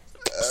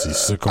 See,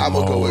 Sicko I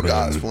would go with Mode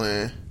God's and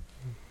Plan.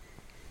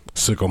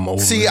 Sicko Mode.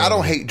 See, I and-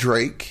 don't hate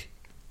Drake.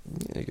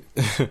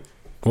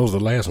 What was the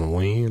last one?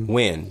 Win.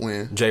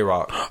 Win. J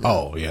Rock.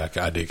 Oh yeah,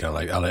 I did kind of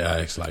like.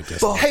 I actually like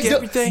that.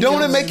 Hey, don't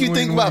it make you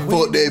think about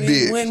fuck that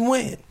bitch? Win.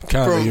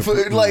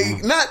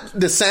 Like not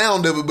the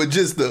sound of it, but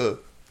just the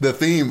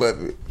theme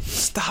of it.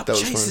 Stop That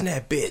was chasing funny.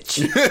 that bitch.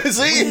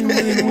 See,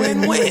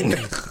 Win.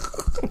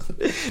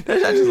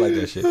 I just like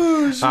that shit.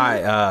 All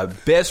right,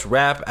 best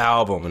rap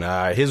album. And all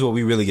right, here's where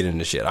we really get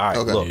into shit. All right,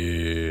 Okay. look,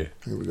 Yeah.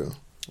 Here we go.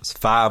 it's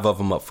 5 of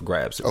them up for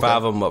grabs.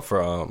 5 of them up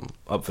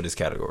for this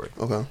category.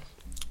 Okay,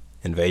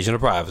 Invasion of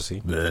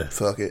Privacy, Yeah.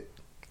 fuck it.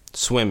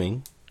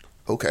 Swimming,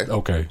 Okay,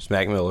 Okay.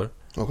 Mac Miller.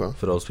 okay.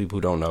 For those people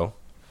who don't know,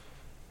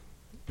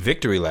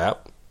 Victory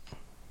Lap,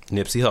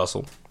 Nipsey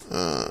Hussle.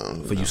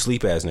 For you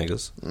sleep ass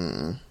niggas.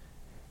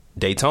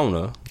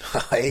 Daytona,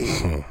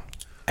 Hey,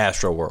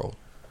 Astro World.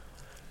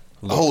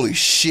 holy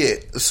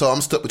shit! So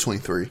I'm stuck between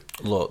 3.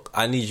 Look,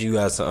 I need you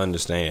guys to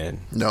understand.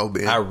 No,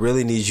 Ben. I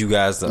really need you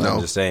guys to No,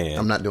 understand.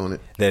 I'm not doing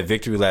it. That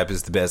Victory Lap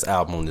is the best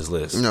album on this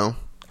list. No,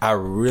 I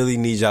really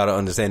need y'all to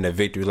understand that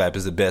Victory Lap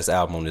is the best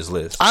album on this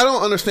list. I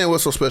don't understand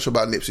what's so special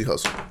about Nipsey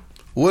Hussle.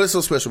 What is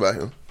so special about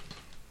him?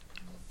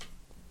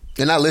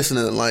 And I listen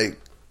to like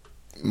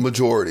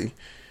majority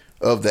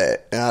of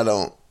that, and I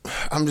don't.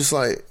 I'm just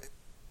like,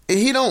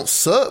 he don't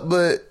suck,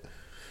 but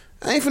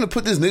I ain't finna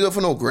put this nigga up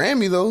for no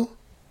Grammy though.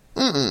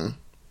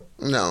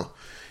 No.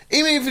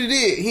 Even if he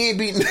did, he ain't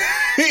beating.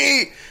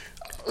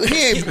 He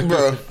ain't,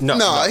 bro.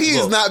 No, he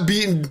is look. not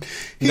beating.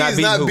 He Not is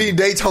beating not who? beating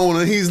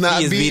Daytona. He's not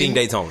He is beating beating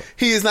Daytona.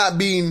 He is not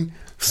beating.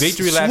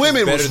 Victory Lap is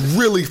Swimming better was than-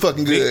 really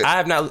fucking good. I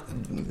have not.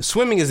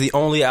 Swimming is the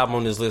only album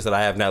on this list that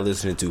I have not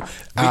listened to. Victory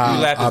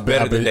Lap is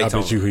better than I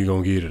Daytona. bet you he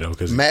gonna get it though,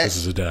 because Mac- this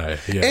is a die.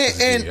 Yeah,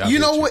 And you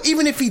know what?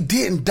 Even if he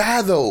didn't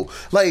die, though,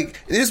 like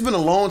it's been a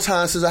long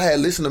time since I had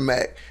listened to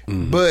Mac,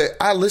 but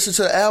I listened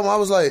to the album. I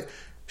was like,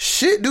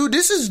 Shit, dude,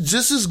 this is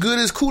just as good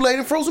as Kool-Aid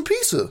and frozen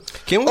pizza.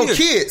 Can we-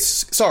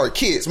 Kids. Sorry,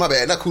 Kids. My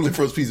bad. Not Kool-Aid and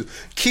frozen pizza.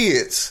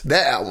 Kids.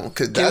 That album.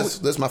 Because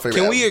that's my favorite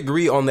Can album. we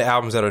agree on the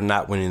albums that are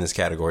not winning this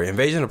category?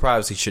 Invasion of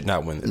Privacy should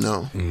not win this.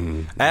 No.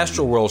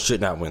 Astro World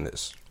should not win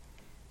this.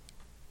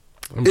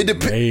 It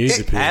depends.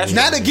 Astro-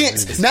 Not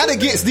against these. Not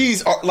against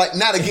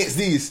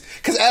these.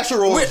 Because Astro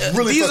World is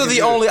really These are fucking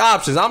the good. only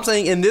options. I'm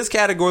saying in this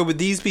category with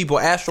these people,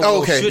 Astro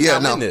World should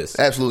not win this.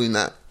 Absolutely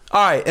not.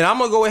 All right, and I'm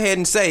gonna go ahead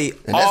and say,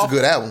 And that's a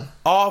good album.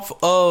 Off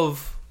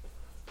of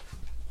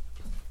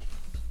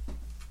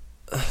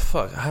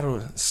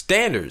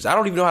standards. I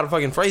don't even know how to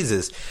fucking phrase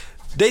this.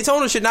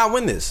 Daytona should not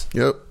win this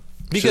Yep.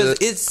 because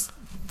Should. it's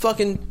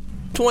fucking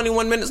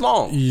 21 minutes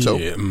long. Yeah. So-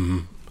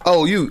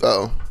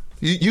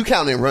 you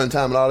counting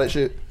runtime and all that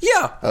shit?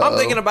 Yeah, I'm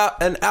thinking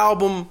about an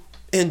album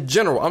in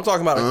general. I'm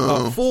talking about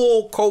a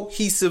full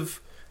cohesive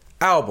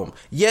album.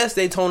 Yes,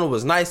 Daytona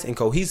was nice and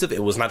cohesive.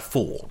 It was not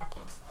full.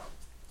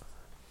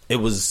 It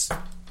was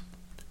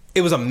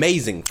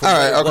amazing. for All what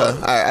right, it okay.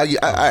 was.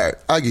 All right,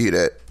 I'll give you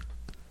that.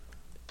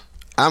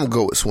 I'm going to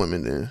go with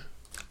Swimming then.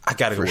 I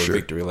gotta go For with sure.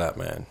 Victory Lap,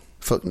 man.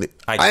 Fuck Nip.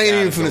 I I ain't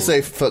even gotta finna go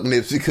say fuck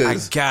Nips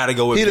because I gotta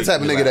go with he the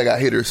type of Victory nigga Lap. that got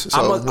hitters. So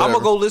I'm gonna whatever.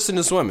 go listen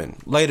to Swimming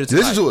later tonight.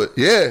 Listen to it.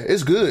 Yeah,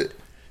 it's good.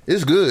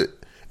 It's good.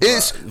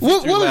 It's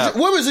what Lap.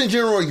 was in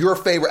general your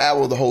favorite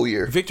album of the whole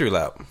year? Victory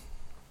Lap.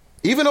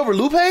 Even over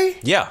Lupe?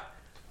 Yeah.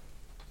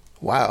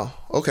 Wow.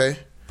 Okay.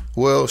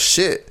 Well,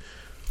 shit.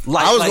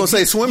 Like, I was like, gonna say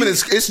you- Swimming you-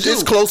 is it's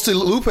dude, close to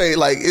Lupe.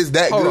 Like it's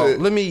that Hold good.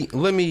 on.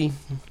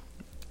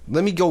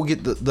 Let me go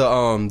get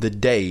the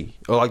day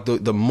or like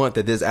the month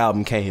that this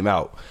album came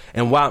out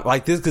and why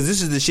like this, because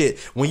this is the shit.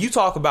 When you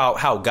talk about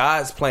how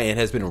God's Plan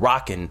has been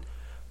rocking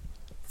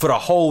for the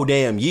whole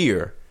damn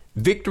year,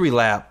 Victory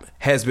Lap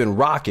has been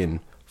rocking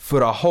for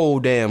the whole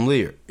damn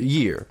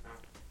year.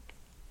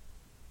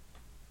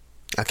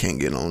 I can't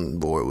get on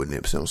board with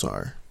Nipsey. I'm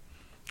sorry.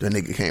 That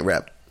nigga can't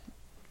rap.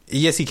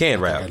 Yes, he can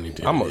rap. I I'm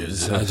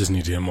just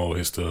need to hear more of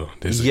his stuff.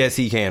 yes,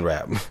 he can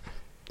rap.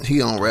 He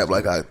don't rap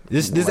like I.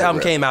 This like album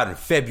rap. came out in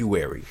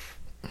February.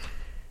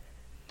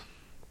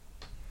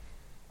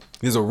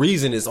 There's a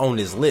reason it's on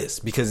this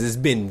list because it's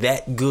been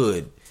that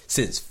good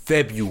since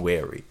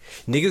February.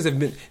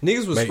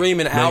 Niggas was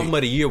screaming album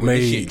of the year when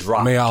this shit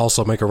dropped. May I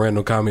also make a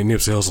random comment?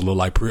 Nipsey Hussle look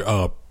like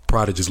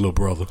Prodigy's little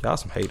brother. Y'all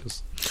some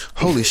haters.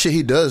 Holy shit,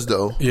 he does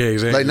though. Yeah,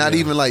 exactly. Like not Yeah.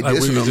 even like Like,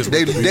 this. we was just-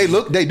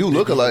 They do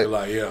look alike.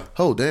 Yeah.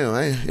 Oh damn,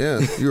 yeah,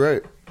 you're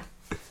right.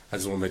 I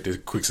just want to make this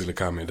quick silly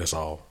comment. That's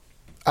all.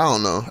 I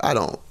don't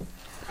know.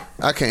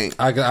 I can't.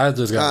 I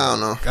just got. I don't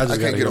know. I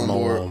can't get on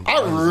board.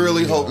 I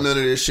really hope none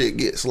of this shit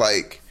gets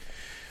like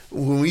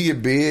when we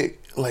get big.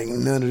 Like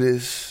none of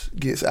this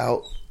gets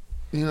out.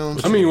 You know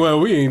what I'm I mean, well,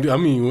 we ain't. I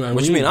mean,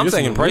 What you mean? I'm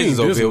singing praises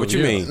over here. What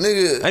you mean?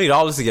 Nigga. I need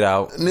all this to get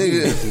out.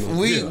 Nigga,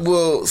 we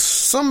will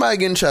somebody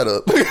getting shut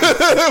up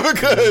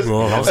because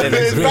Well,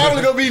 it's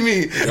probably gonna be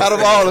me out of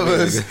all of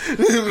us.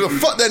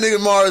 Fuck that nigga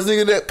Mars,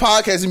 nigga. That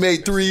podcast he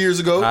made 3 years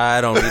ago.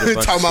 I don't need a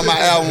bunch talking about my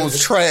album was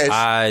trash.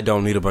 I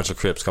don't need a bunch of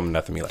Crips coming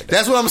after me like that.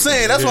 That's what I'm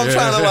saying. That's what I'm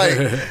trying to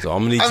like. So I'm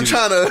gonna need I'm you.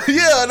 trying to,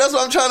 yeah. That's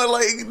what I'm trying to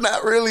like.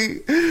 Not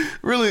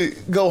really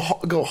go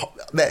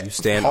that You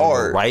stand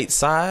hard. on the right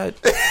side.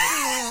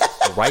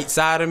 The right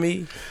side of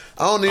me.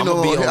 I don't need I'ma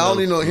no. be I on don't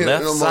the need no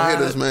left more side.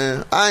 hitters,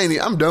 man.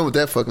 I'm done with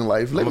that fucking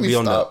life. Let I'm gonna me be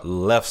on stop. the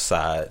left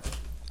side.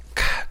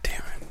 God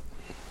damn it.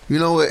 You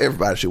know what?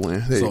 Everybody should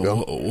win. There you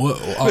go.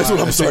 That's what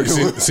I'm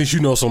starting with. Since you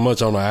know so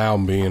much on the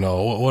album, being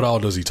what all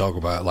does he talk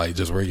about? Like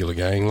just regular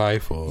gang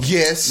life, or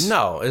Yes.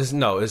 It's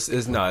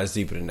not. It's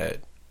deeper than that.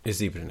 It's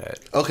deeper than that.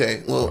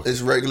 Okay. Well,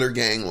 it's regular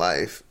gang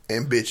life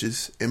and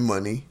bitches and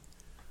money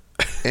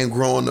and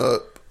growing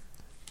up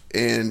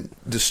in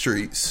the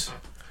streets.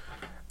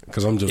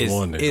 Because I'm just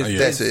wondering. it's- Yeah.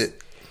 That's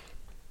it.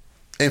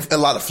 And a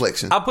lot of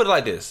flexing. I'll put it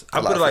like this.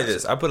 I put it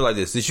like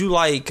this. Did you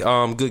like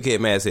Good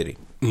Kid, Mad City?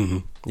 Mm-hmm.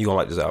 You gonna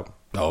like this album?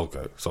 Oh,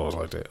 okay, so it's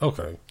like that.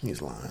 Okay,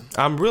 He's lying.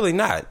 I'm really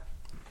not.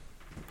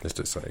 it's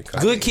the same.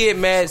 Good Kid,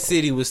 Mad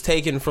City was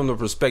taken from the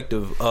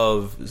perspective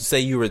of, say,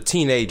 you were a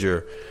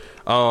teenager,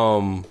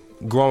 growing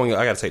up.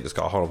 I gotta take this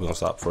call. Hold on, we're gonna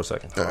stop for a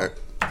second. All right.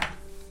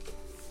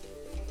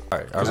 All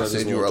right. I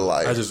said you were a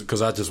liar. I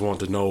just want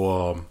to know.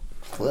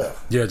 Well,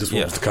 Yeah, just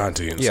Yeah. want the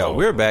content. Yeah, so,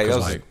 we're back. That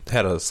 'cause, was like,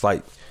 had a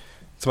slight.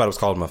 Somebody was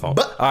calling my phone.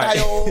 but all right.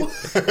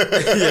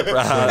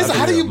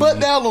 how do you butt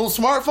down on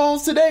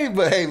smartphones today?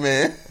 But hey,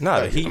 man,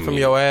 Nah, the heat from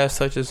your ass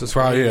touches the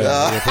probably screen.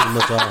 yeah, pretty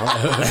much. All.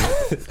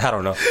 I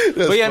don't know,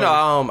 but yeah, no.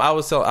 I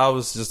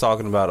was just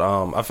talking about.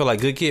 I feel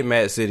like Good Kid,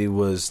 Mad City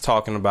was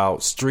talking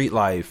about street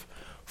life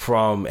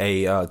from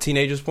a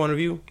teenager's point of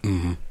view.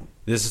 Mm-hmm.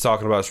 This is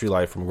talking about street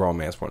life from a grown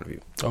man's point of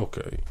view.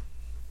 Okay.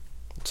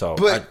 So,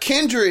 but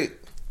Kendrick,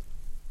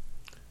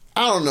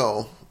 I don't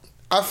know.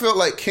 I felt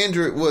like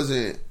Kendrick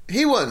wasn't.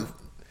 He wasn't.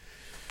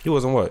 he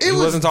wasn't what? It He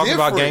was wasn't talking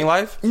about different. gang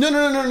life.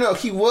 No.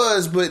 He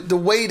was, but the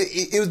way that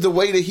it was the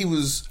way that he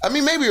was. I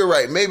mean, maybe you're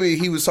right. Maybe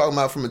he was talking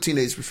about it from a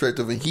teenage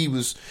perspective, and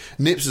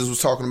Nipsey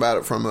was talking about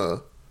it from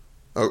a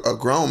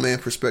grown man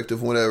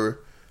perspective, whatever.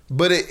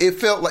 But it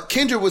felt like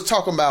Kendrick was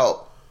talking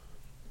about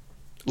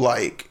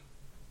like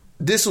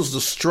this was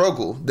the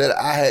struggle that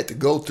I had to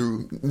go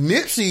through.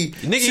 Nipsey,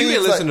 Nigga, you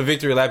didn't listen to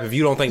Victory Lap if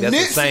you don't think that's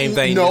the same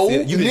thing. No,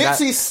 you did not-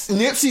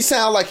 Nipsey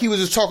sounded like he was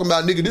just talking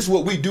about, nigga, this is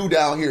what we do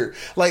down here.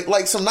 Like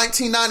some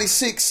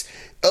 1996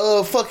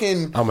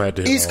 fucking I'm at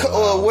the East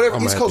Coast, whatever,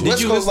 I'm East at Coast, the- West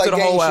Did you Coast, listen like to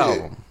the whole gang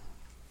shit. album?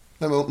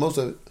 No, most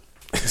of it.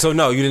 So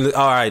no, you didn't.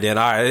 All right, then.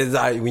 All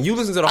right. When you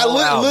listen to the I whole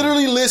album,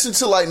 literally listened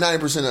to like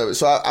 90% of it,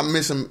 so I'm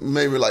missing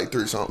maybe like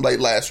 3 songs, like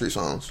last 3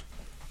 songs.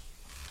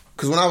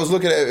 Because when I was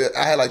looking at it,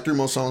 I had like 3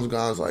 more songs gone.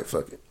 I was like,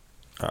 fuck it.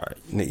 all right.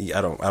 Nigga,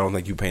 I don't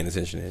think you paying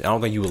attention. I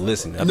don't think you were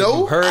listening. I think No,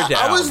 you heard the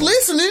I was album.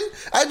 listening.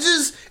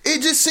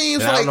 It just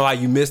seems And I don't know like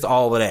how you missed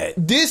all of that.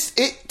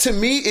 to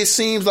me, it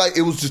seems like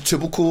it was just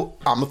typical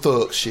I'm a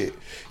thug shit.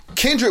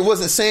 Kendrick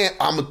wasn't saying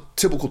I'm a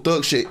typical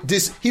thug shit.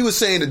 He was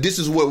saying that this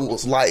is what it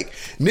was like.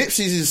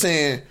 Nipsey's just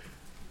saying,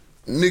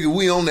 nigga,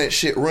 we own that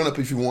shit. Run up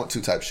if you want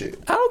to type shit.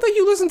 I don't think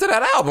you listened to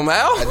that album,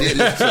 Al. I did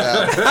listen to the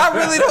album. I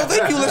really don't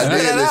think you listened I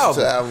to did that listen album. to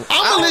the album.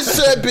 I'm gonna listen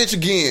to that bitch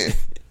again.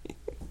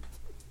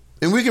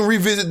 And we can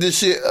revisit this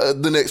shit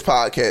the next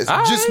podcast. All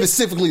Just right.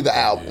 specifically the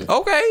album.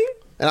 Okay.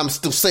 And I'm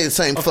still saying the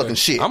same fucking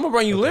shit. I'm gonna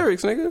bring you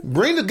lyrics, nigga.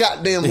 Bring the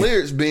goddamn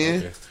lyrics,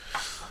 Ben.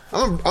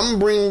 I'm gonna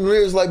bring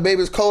lyrics like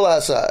 "Baby It's Cold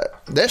Outside."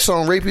 That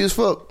song rapey as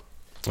fuck.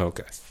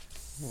 Okay.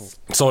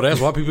 So that's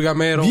why people got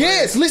mad over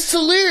Yes, listen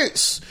to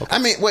lyrics. I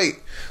mean, wait,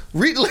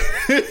 read.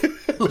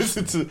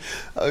 Listen to.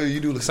 Oh, you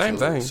do listen. Same to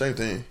thing. Same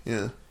thing.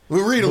 Yeah.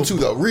 We'll read them too,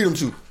 though. Read them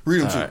too.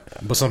 Read them too. right.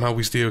 But somehow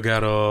we still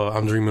got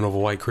I'm Dreaming of a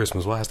White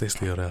Christmas. Why is they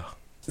still there?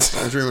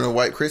 I'm dreaming of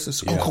White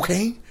Christmas. Yeah. Oh,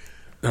 cocaine?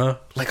 Huh?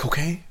 Like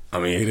cocaine? I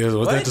mean, it is.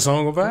 Was that the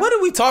song about? What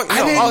are we talking? I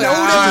didn't know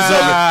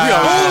that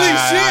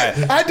was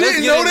Holy shit! I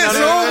didn't know that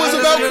song was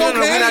about cocaine.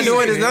 We're not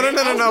doing this.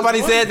 No.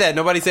 Nobody said that.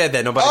 Nobody said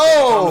that. Calm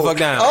the fuck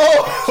down.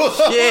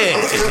 Oh.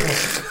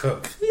 Yeah.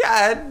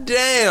 God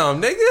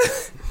damn,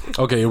 nigga.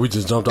 Okay, we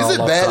just jumped all it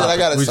off. bad that topic. I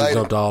gotta We just cite it?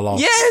 jumped all off.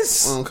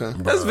 Yes. Okay.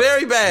 That's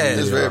very bad.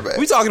 It's very bad.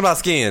 We talking about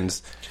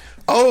skins.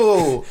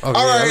 Oh. Okay, All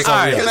right. let's all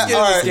right, Can let's I- get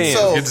all into right. skins.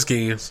 So Get the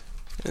skins.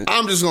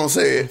 I'm just gonna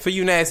say it. For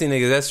you nasty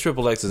niggas, that's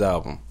Triple X's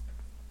album.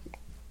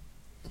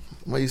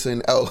 Why you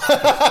saying? Oh,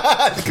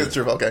 because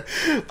Triple. Okay.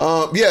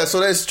 Yeah.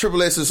 So that's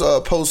Triple X's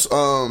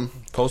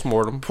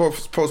Postmortem.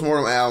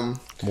 postmortem album.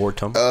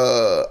 Mortem.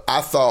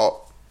 I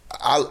thought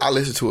I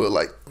listened to it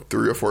like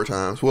 3 or 4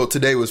 times. Well,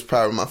 today was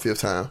probably my 5th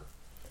time,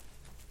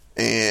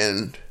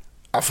 and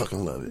I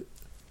fucking love it.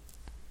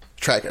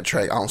 Track at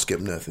track, I don't skip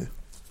nothing.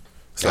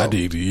 So, I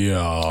did.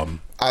 Yeah.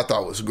 I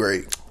thought it was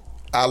great.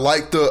 I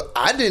like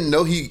I didn't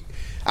know he.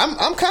 I'm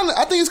kind of.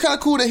 I think it's kind of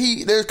cool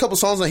that there's a couple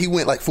songs that he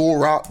went like full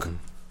rock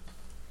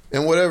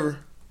and whatever,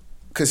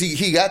 because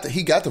he got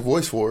the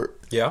voice for it.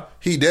 Yeah.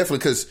 He definitely,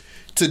 because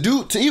to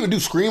even do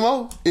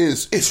screamo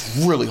it's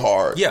really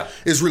hard. Yeah.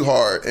 It's really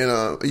hard, and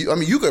I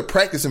mean you could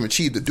practice and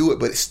achieve to do it,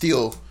 but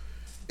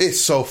it's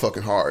so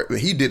fucking hard. I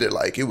mean, he did it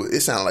like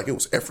it sounded like it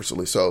was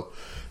effortlessly. So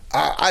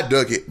I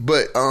dug it,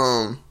 but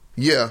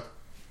yeah.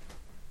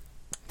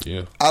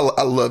 Yeah. I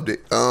loved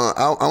it.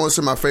 I want to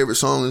say my favorite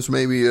song is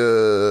maybe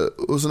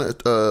wasn't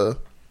it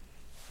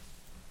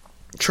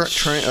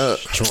Train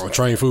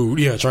Food.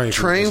 Yeah, Train Food.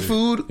 Train That's it.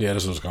 Food? Yeah,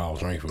 that's what it's called.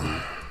 Train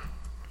Food.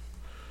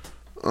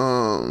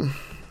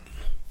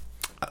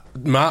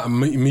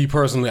 Me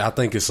personally, I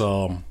think it's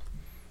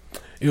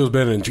it was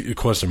better than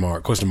Question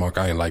Mark. Question Mark,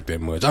 I ain't like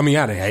that much. I mean,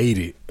 I didn't hate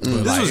it. But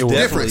This like, was it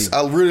Difference.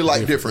 I really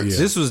like Difference. Yeah.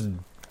 This was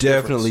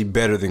definitely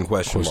better than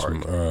Question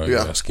Mark.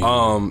 Yeah. Skin.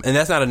 And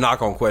that's not a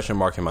knock on Question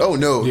Mark in my Oh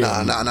no,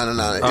 Yeah.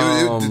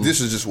 nah. This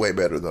is just way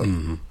better though.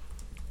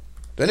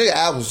 The nigga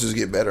albums just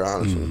get better,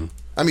 honestly.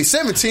 I mean,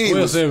 17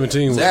 well, was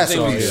 17 was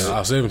masterpiece.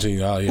 yeah, 17.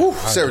 Yeah, Whew,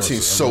 I 17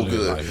 is so really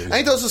good. like it.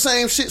 Ain't those the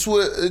same shits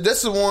with?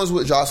 That's the ones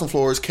with Jocelyn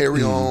Flores,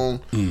 Carry On.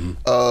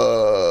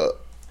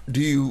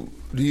 Do you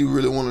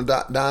really want to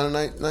die in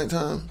the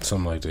nighttime?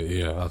 Something like that.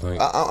 Yeah, I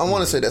think. I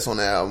want to say that's on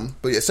the album,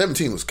 but yeah,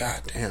 17 was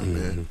goddamn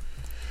man.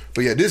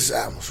 But yeah, this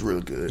album was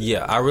really good.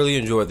 Yeah, I really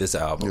enjoyed this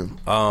album.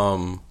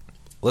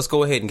 Let's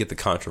go ahead and get the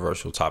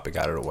controversial topic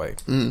out of the way.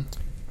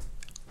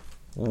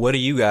 What do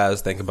you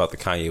guys think about the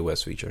Kanye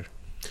West feature?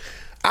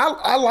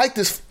 I like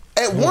this.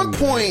 At one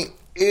point,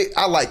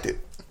 I liked it.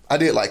 I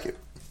did like it.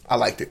 I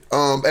liked it.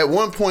 At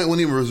one point when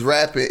he was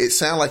rapping, it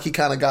sounded like he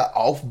kind of got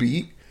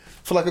offbeat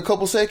for like a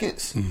couple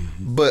seconds.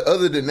 But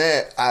other than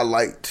that, I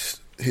liked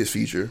his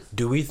feature.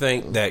 Do we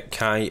think that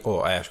Kanye?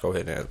 Or Ash, go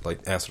ahead and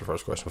answer the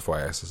first question before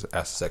I ask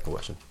the second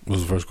question. What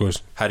was the first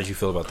question? How did you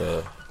feel about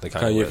the Kanye,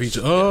 Kanye West?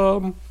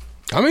 feature.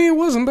 I mean, it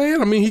wasn't bad.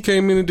 I mean, he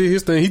came in and did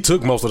his thing. He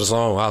took most of the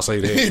song. I'll say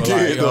that. He But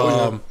did,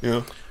 though.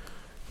 Yeah.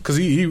 Because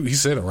he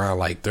said around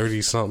like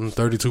 30-something,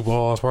 32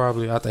 bars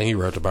probably. I think he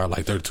rapped about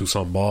like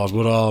 32-something bars.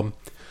 But,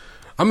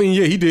 I mean,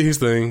 yeah, he did his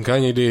thing.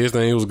 Kanye did his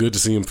thing. It was good to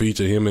see him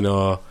feature. Him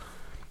and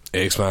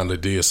X finally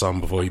did something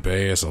before he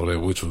passed, so that,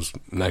 which was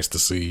nice to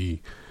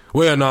see.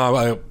 Well,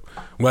 no,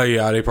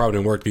 yeah, they probably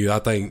didn't work these. I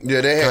think.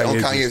 Yeah, they had on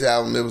Kanye Kanye's just,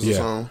 album, there was a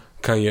song.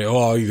 Kanye,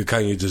 or either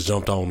Kanye just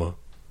jumped on the.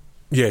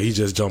 Yeah, he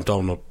just jumped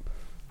on the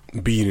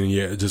beat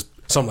and just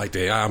something like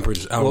that. I'm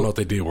pretty sure. I don't know if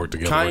they did work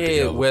together.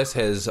 Kanye West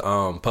has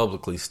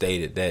publicly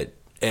stated that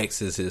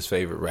X is his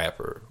favorite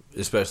rapper.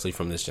 especially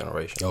from this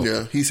generation. Oh.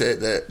 Yeah, he said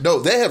that. No,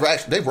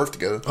 they've worked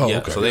together. Oh, Yeah,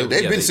 okay. so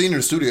They've been seen in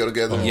the studio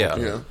together.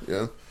 Yeah.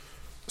 yeah.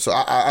 So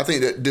I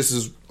think that this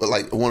is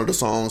like one of the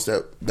songs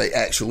that they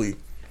actually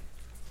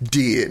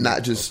did,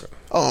 not just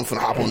I'm finna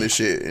hop on this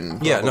shit and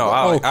blah, Yeah,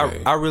 blah, no, blah.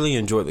 Okay. I really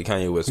enjoyed the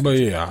Kanye West. But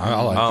yeah,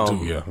 I like it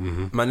too. Yeah.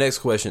 Mm-hmm. My next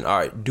question. All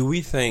right, do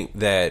we think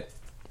that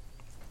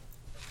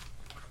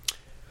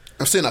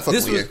I'm still not fucking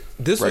with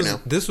you now.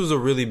 this was a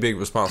really big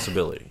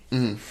responsibility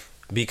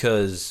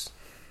because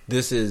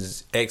this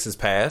is X's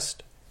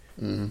past.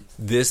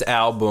 This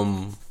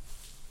album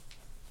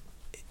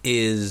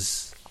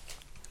is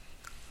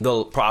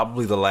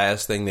probably the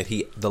last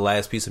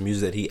piece of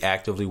music that he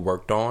actively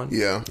worked on.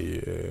 Yeah,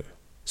 Yeah.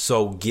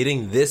 So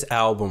getting this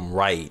album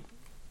right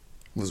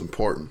was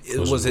important. it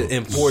was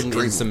important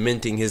in Extremely.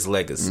 cementing his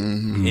legacy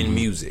in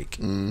music.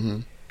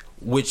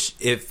 Which,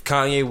 if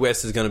Kanye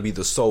West is going to be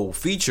the sole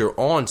feature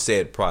on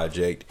said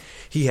project,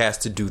 he has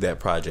to do that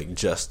project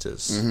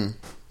justice.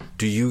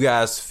 Do you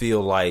guys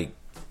feel like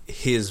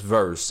his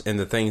verse and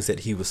the things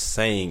that he was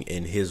saying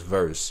in his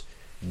verse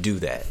do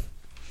that?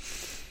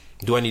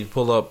 Do I need to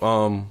pull up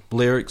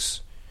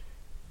lyrics?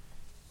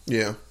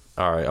 Yeah,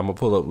 All right, I'm gonna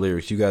pull up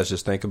lyrics. You guys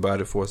just think about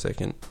it for a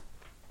second.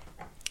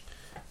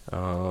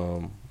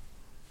 One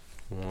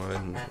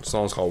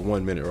song's called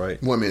 1 Minute,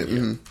 right? 1 minute.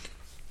 Yeah.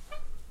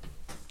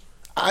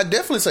 I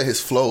definitely say his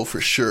flow for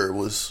sure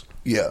was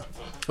Oh,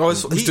 He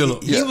was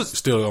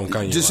still on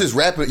Kanye. just his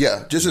rapping.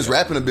 Yeah, just his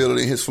rapping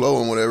ability, his flow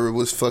and whatever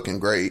was fucking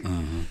great.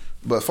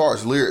 But as far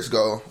as lyrics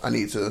go, I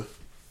need to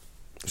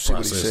see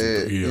what he Process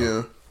said. it, yeah.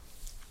 Yeah.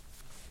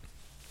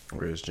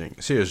 Where's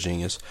Genius? Here's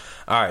Genius.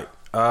 All right,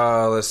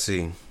 let's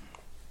see.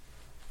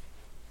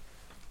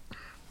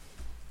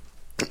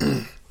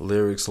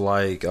 Lyrics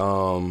like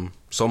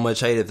so much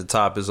hate at the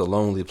top is a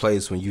lonely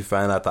place when you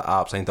find out the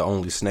ops ain't the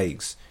only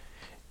snakes.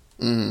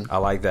 I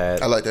like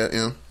that. I like that.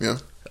 Yeah.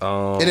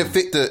 And it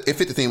fit the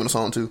theme of the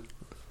song too.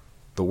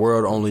 The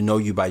world only know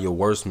you by your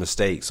worst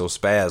mistake, so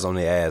spaz on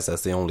their ass.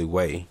 That's the only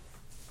way.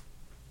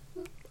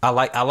 I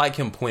like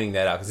him pointing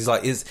that out because I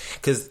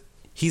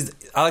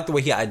like the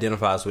way he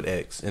identifies with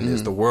X, and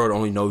it's the world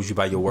only knows you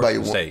by your worst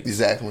mistakes.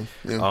 Exactly.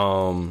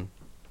 Yeah.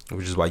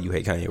 Which is why you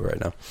hate Kanye right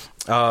now.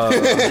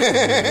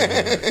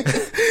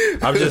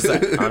 I'm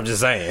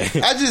just saying.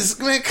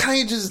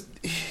 Kanye just.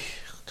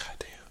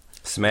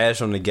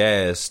 Smash on the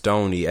gas,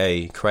 Stony,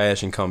 A.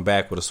 Crash and come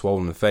back with a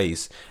swollen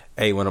face.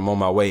 A. When I'm on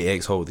my way,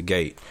 X hold the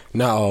gate.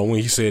 No, when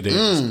he said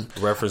that,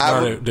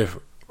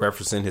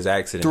 Referencing his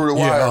accident. Through the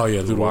wire.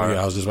 through the wire.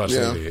 Yeah, I was just about to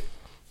say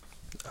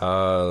that.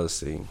 Let's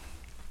see.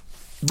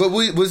 But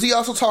was he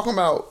also talking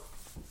about?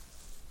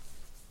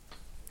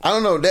 I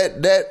don't know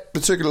that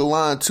particular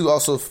line too.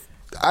 Also,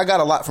 I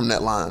got a lot from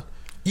that line.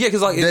 Yeah,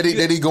 because like that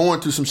he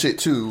going through some shit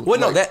too. Well,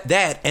 no, like,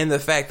 that and the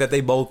fact that they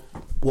both.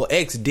 Well,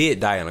 X did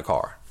die in a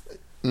car.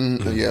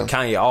 Yeah,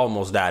 Kanye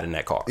almost died in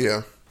that car.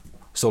 yeah.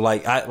 So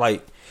like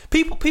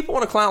people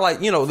want to clown like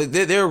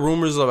there are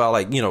rumors about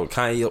like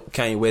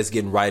Kanye West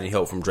getting writing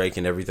help from Drake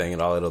and everything and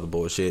all that other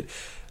bullshit.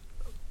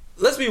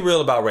 Let's be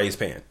real about Ye's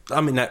pen.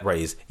 Let's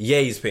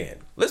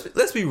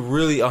be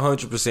really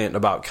 100%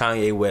 about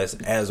Kanye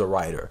West as a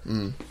writer.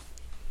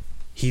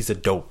 He's a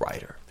dope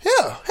writer.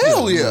 Yeah,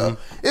 hell yeah.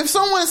 If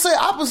someone say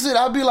opposite,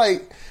 I'd be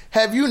like,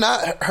 have you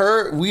not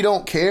heard We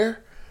Don't Care?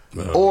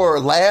 Or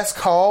Last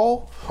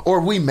Call?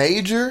 Or We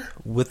Major?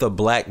 With a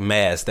black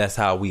mask, that's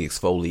how we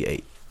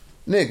exfoliate.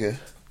 Nigga.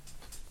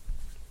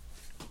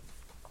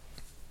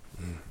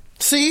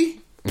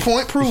 See?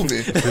 Point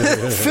proven.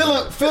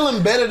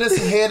 feeling better than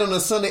some head on a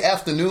Sunday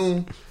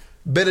afternoon.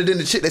 Better than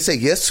the chick they say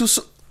yes to.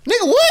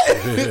 Nigga, what?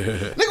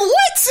 Nigga,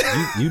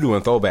 what? You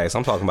doing throwbacks.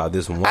 I'm talking about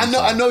this one.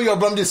 I know y'all,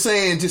 but I'm just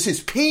saying, just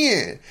his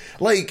pen.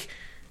 Like,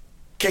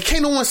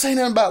 can't no one say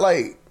nothing about,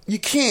 like, you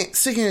can't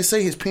sit here and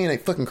say his pen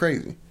ain't fucking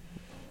crazy.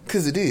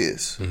 Because it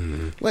is.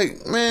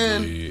 Like,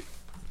 man,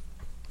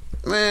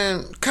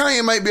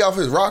 Kanye might be off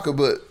his rocker,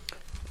 but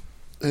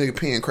that nigga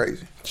pen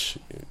crazy.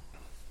 Shit.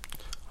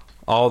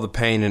 All the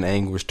pain and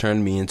anguish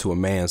turned me into a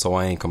man, so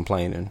I ain't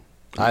complaining.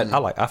 I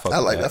fuck with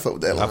that line. I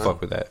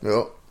fuck with that.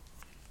 Yep.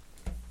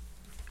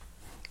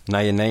 Now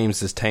your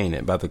names is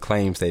tainted by the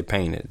claims they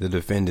painted. The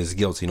defendant's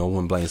guilty. No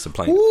one blames the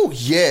plaintiff. Ooh,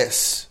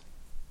 yes.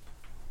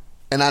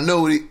 And I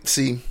know what he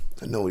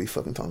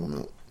fucking talking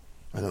about.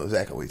 I know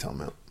exactly what he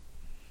talking about.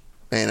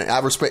 And I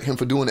respect him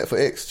for doing that for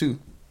X too.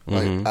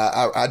 Like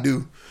I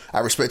do. I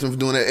respect him for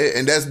doing that,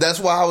 and that's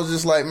why I was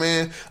just like,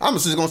 man, I'm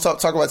just gonna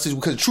talk about this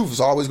because the truth is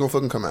always gonna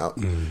fucking come out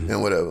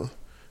and whatever.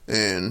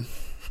 And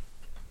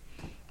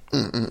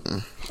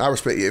I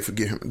respect you for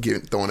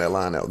throwing that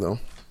line out though.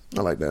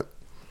 I like that.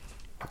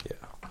 Yeah,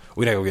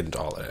 we not gonna get into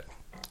all of that,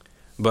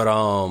 but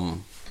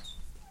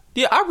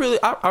yeah,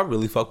 I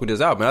really fuck with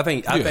this album. I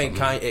think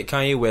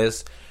Kanye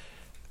West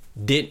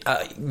did.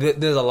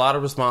 There's a lot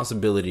of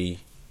responsibility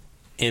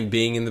in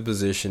being in the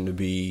position to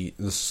be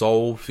the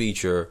sole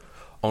feature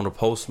on a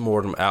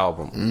postmortem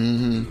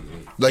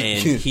album. Like,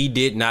 and he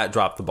did not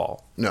drop the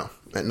ball. No,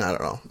 not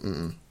at all.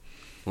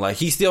 Like,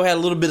 he still had a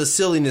little bit of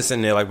silliness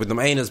in there, like with them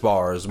anus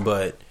bars,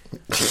 but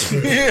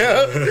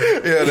yeah,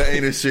 the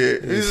anus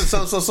shit. This is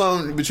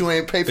something, but you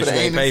ain't pay for But the you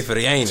ain't anus. pay for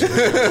the anus.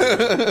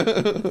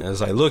 And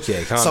it's like, look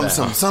here, calm down.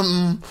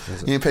 Something.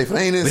 You ain't pay for the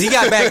anus. But he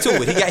got back to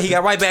it. He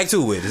got right back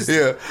to it.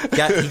 Yeah.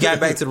 He got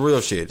back to the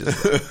real shit.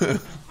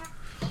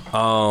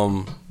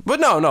 But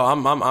no,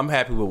 I'm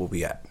happy with what we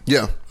got.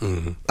 Yeah.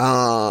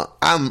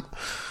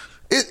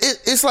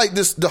 It's like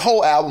this. The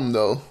whole album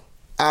though.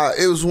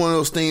 It was one of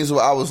those things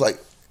where I was like,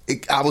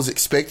 I was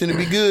expecting to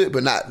be good,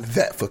 but not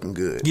that fucking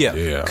good.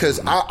 Yeah. Because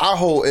I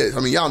hold X. I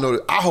mean, y'all know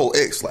that I hold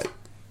X like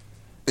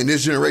in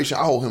this generation.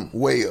 I hold him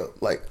way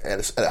up, like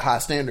at a high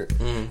standard.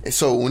 And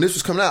so when this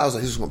was coming out, I was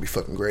like, this is gonna be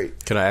fucking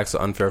great. Can I ask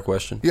an unfair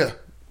question? Yeah.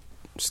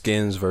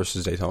 Skins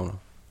versus Daytona.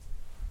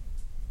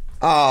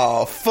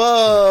 Oh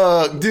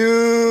fuck,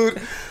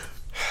 dude.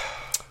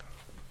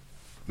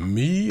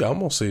 Me, I'm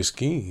gonna say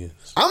Skins.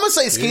 I'm gonna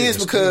say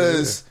Skins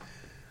because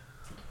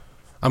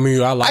I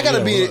mean, I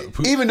gotta be.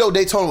 Even though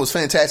Daytona was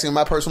fantastic in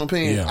my personal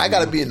opinion, Yeah, I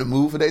gotta be in the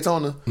mood for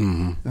Daytona.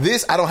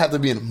 This I don't have to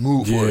be in the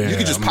mood for it. You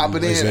can just pop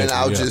it in, and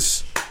I'll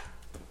just.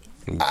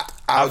 I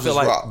I'll feel just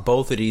like rock.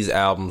 both of these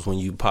albums, when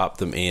you pop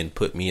them in,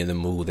 put me in the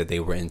mood that they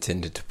were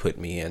intended to put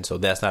me in. So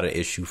that's not an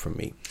issue for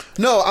me.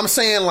 No, I'm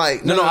saying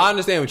like No, I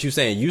understand what you're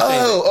saying. You're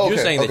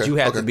saying that you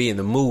have to okay. be in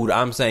the mood.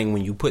 I'm saying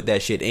when you put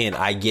that shit in,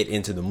 I get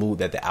into the mood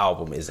that the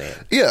album is in.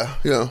 Yeah.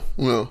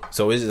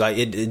 So it's like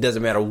it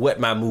doesn't matter what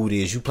my mood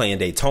is. You playing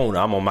Daytona,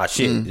 I'm on my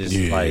shit. It's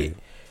like,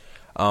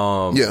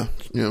 yeah.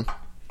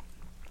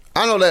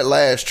 I know that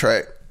last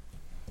track.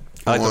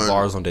 I like the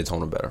bars on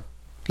Daytona better.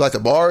 Like the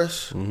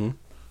bars.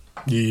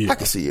 Yeah, I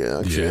can see.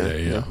 Yeah.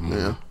 Yeah.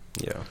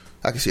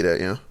 I can see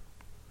that. Yeah.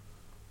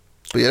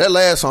 But yeah, that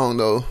last song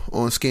though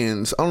on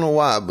Skins, I don't know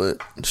why,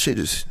 but shit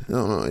just I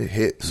don't know, it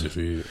hits.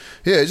 Yeah,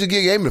 it just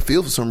gave me the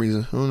feel for some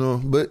reason. I don't know,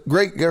 but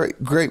great,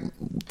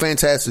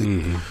 fantastic,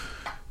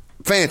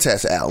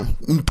 fantastic album.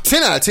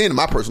 10 out of 10 in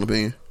my personal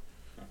opinion.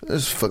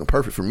 That's fucking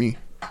perfect for me.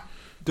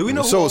 Do we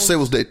know? So was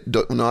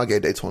no, I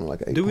gave Daytona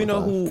like 8. Do we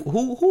know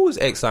who is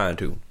X signed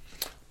to?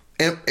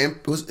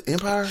 Was it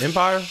Empire?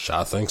 Empire.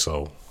 I think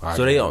so.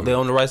 So they own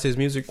the rights to his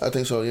music. I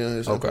think so. Yeah.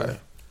 It's Okay. Empire.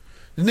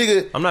 The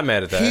nigga, I'm not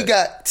mad at that. He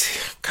got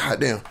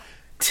goddamn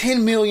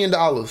 $10 million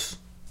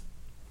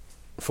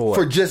for what?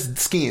 for just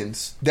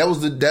Skins.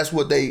 That's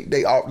what they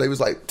was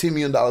like $10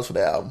 million for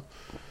the album.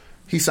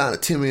 He signed a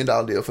 $10 million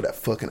deal for that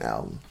fucking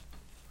album.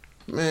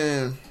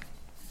 Man,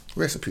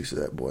 rest in peace to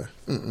that boy.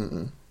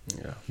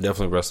 Yeah,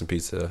 definitely rest in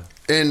peace to.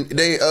 And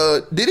they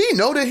did he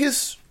know that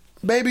his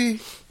baby?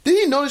 Did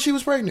he know that she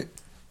was pregnant?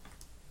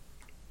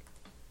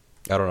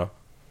 I don't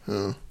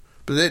know.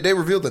 But they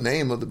revealed the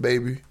name of the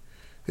baby.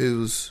 It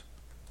was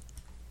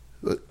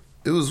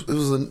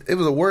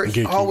a word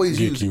he always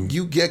used.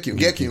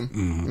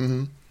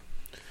 Gekyum.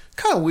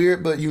 Kind of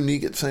weird, but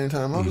unique at the same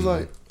time. I was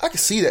like, I could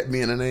see that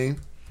being a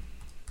name.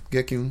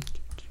 Gekyum.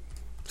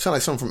 Sound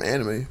like something from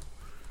anime.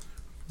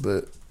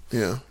 But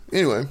yeah.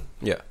 Anyway.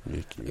 Yeah.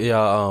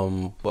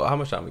 Well, how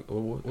much time?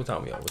 What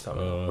time we on? What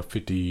time?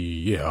 50.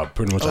 Yeah,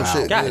 pretty much Oh, an hour.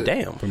 shit. God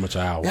damn. Pretty much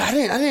an hour. Yeah, I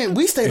didn't.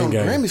 We stayed on the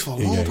Endgame. Grammys for a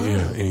long Endgame, time.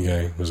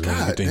 Yeah, Endgame. Was going to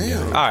God get the damn.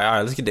 Endgame. All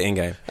right. Let's get to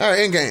Endgame. All right,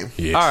 Endgame.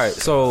 Yes. All right.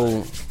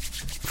 So,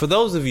 for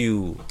those of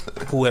you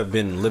who have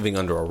been living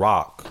under a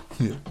rock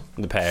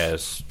the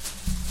past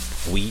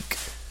week,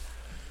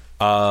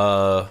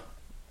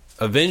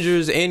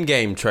 Avengers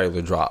Endgame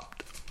trailer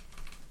dropped.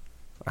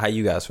 How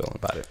you guys feeling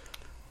about it?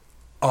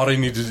 All they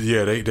need to,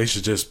 they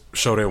should just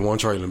show that one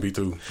trailer and be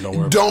through.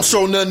 Don't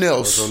show nothing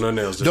else. Don't show nothing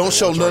else. Just Don't that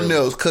show one nothing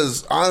trailer. else.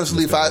 Because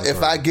honestly,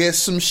 if I guess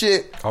some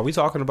shit, Are we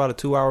talking about a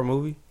 2-hour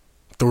movie?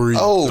 Three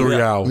hours. We're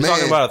Man.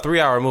 talking about a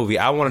 3-hour movie.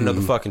 I want another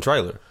fucking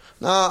trailer.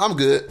 nah, I'm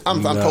good.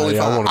 I'm totally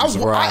yeah, I fine. wanna be I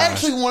surprised.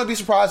 actually want to be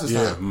surprised this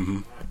Yeah.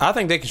 time. I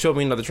think they can show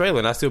me another trailer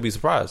and I'd still be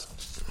surprised.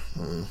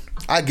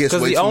 I guess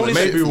 'Cause way the too only-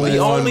 much Maybe shit for the me.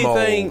 one only more.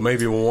 thing-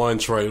 Maybe one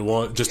trailer.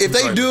 One just. If two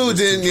they trailers, do, just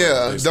then two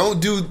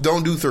trailers.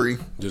 don't do 3.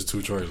 Just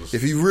 2 trailers.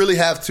 If you really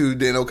have to,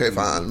 then okay,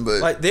 fine. But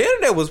Like, the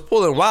internet was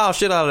pulling wild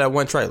shit out of that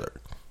one trailer.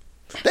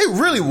 they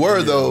really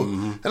were though,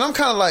 and I'm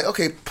kind of like,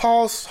 okay,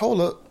 pause,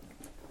 hold up,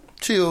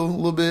 chill a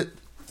little bit,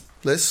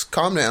 let's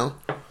calm down.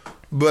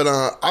 But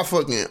I'm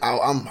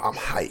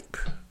hype.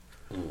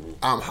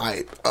 I'm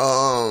hype.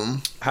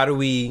 How do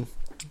we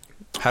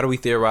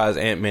theorize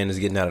Ant-Man is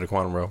getting out of the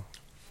quantum realm?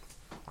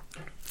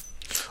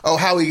 Oh,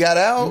 how he got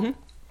out?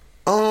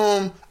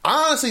 I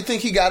honestly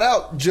think he got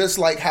out just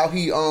like how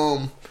he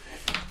you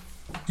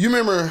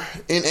remember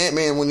in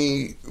Ant-Man when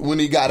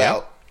he got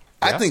out?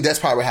 I think that's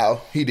probably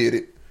how he did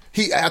it.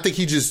 I think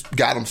he just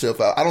got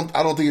himself out. I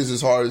don't think it's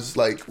as hard as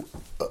like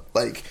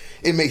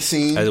it may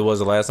seem. As it was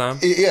the last time?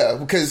 Yeah,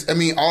 because I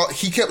mean,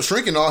 he kept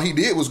shrinking. All he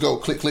did was go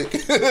click, click,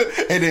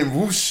 and then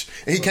whoosh,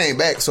 and he came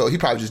back. So he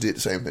probably just did the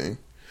same thing.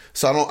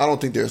 So I don't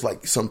think there's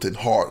like something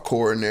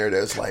hardcore in there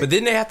that's like. But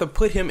didn't they have to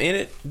put him in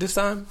it this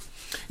time?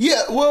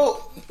 Yeah,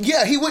 well,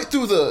 yeah, he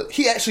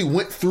actually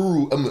went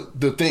through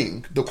the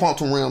thing, the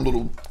quantum realm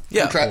little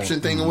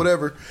contraption thing or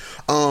whatever.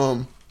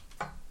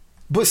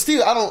 But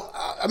still, I don't.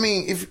 I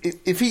mean,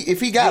 if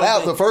he got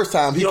out the first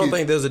time, You don't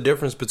think there's a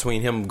difference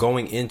between him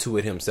going into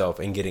it himself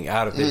and getting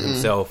out of it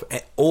himself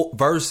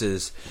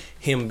versus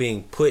him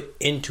being put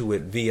into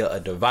it via a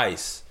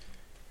device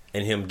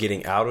and him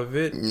getting out of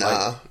it?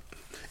 Nah,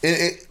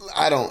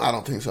 I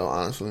don't think so,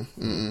 honestly.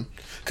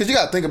 Because you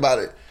got to think about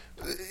it.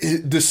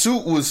 The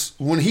suit was,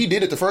 when he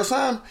did it the first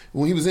time,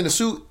 when he was in the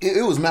suit,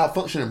 it was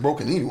malfunctioning and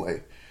broken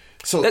anyway.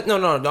 So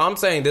No. I'm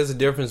saying there's a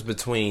difference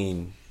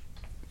between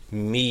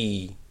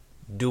me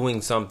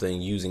doing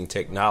something using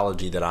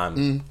technology that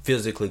I'm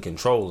physically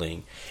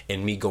controlling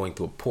and me going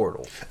through a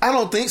portal. I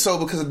don't think so,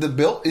 because the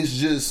belt is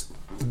just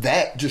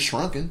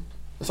shrunken.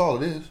 That's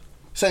all it is.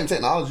 Same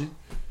technology,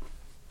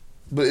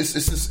 but it's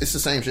the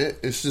same shit.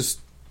 It's just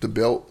the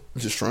belt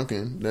just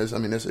shrunken. That's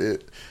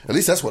it. At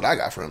least that's what I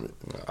got from it.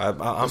 I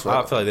feel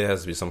like there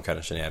has to be some kind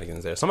of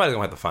shenanigans there. Somebody's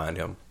gonna have to find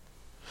him.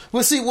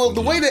 But see,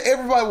 the way that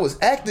everybody was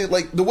acting,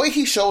 like the way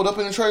he showed up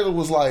in the trailer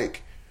was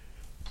like,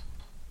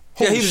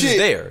 he was just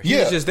there. He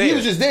was just there. He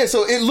was just there.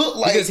 So it looked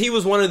like, because he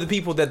was one of the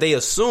people that they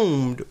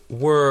assumed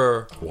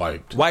were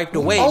wiped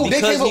away. Oh,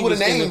 because they came up he with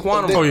was a in name. the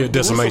quantum. Oh yeah,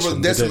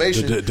 decimation.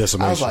 Decimation.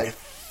 Decimation. I was like,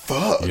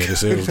 fuck. Yeah, they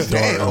said it was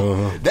Damn.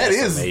 dark. That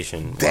is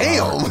Decimation.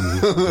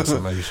 damn.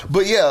 Decimation.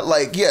 But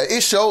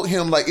it showed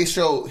him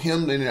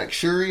and like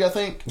Shuri, I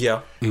think.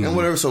 Yeah. And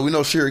whatever. So we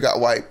know Shuri got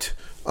wiped,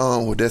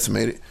 or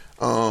decimated.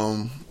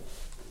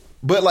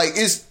 But like,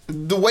 it's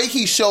the way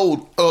he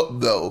showed up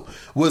though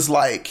was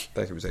like,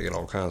 That could be taken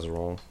all kinds of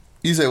wrong.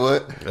 you say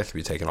what? That could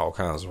be taken all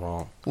kinds of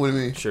wrong. What do you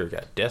mean? Sure,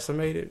 got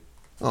decimated.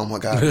 Oh my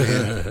god,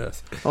 man.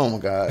 Oh my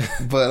god.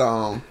 But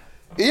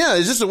yeah,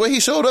 it's just the way he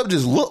showed up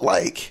just looked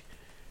like,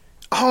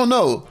 I don't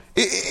know.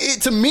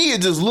 It to me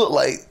it just looked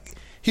like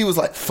he was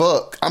like,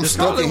 fuck, I'm Did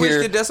stuck Scarlet in Witch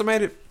here. get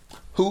decimated?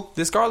 Who?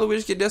 Did Scarlet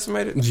Witch get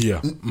decimated?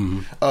 Yeah.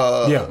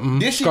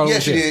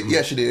 Yes, she did.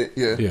 Yeah, she did.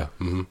 Yeah. Yeah.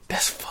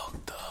 That's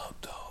fucked up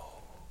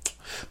though.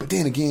 But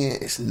then again,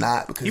 it's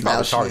not, because He now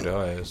probably she, targeted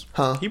her ass.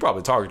 Huh? He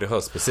probably targeted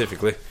her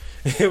specifically.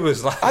 It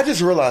was like, I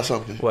just realized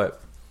something.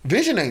 what?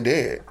 Vision ain't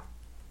dead.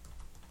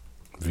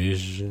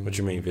 Vision. What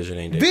you mean Vision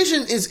ain't dead?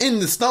 Vision is in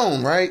the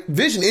stone, right?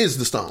 Vision is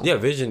the stone. Yeah,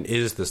 Vision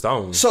is the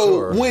stone. So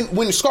sure.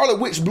 when Scarlet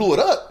Witch blew it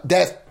up,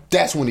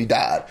 that's when he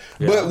died.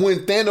 Yeah. But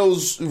when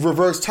Thanos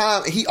reversed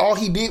time, all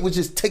he did was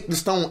just take the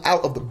stone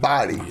out of the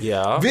body.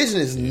 Yeah.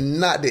 Vision is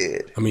not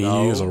dead. I mean,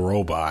 he is a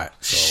robot.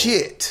 So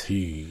Shit.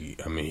 He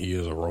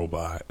is a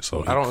robot.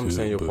 So I don't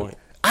understand your point.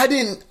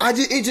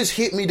 It just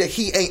hit me that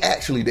he ain't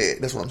actually dead.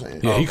 That's what I'm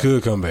saying. Yeah, he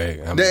could come back.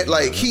 I mean, That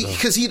like he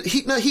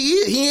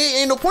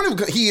ain't no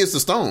point of, he is the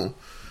stone.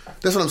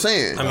 That's what I'm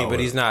saying. I mean, but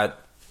he's not.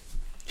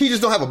 He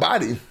just don't have a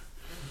body.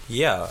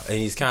 Yeah, and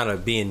he's kind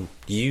of being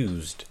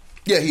used.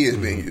 Yeah, he is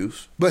being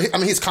used, but I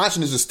mean, his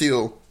consciousness is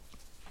still.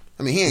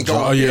 I mean, he ain't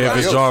going. Oh yeah, if everybody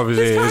it's else.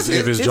 Jarvis,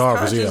 if it's His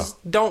Jarvis, yeah. conscience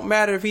don't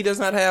matter if he does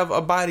not have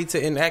a body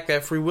to enact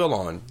that free will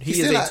on. He He's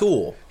is still a not-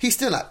 tool. He's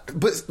still not.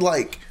 But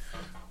like,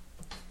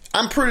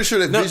 I'm pretty sure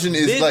that Vision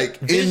is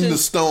in Vision- the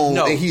stone,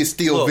 no, and he is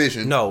still look,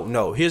 Vision.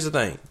 No. Here's the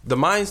thing: the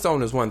Mind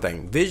Stone is one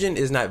thing. Vision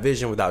is not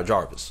Vision without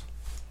Jarvis.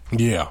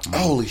 Yeah.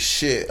 Holy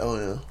shit!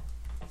 Oh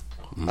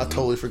yeah, I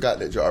totally forgot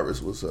that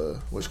Jarvis was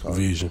what's it called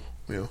Vision.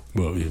 Yeah.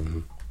 Well, yeah.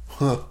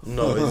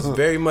 No, it's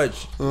very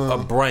much a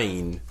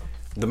brain.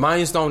 The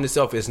Mind Stone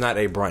itself is not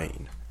a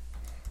brain.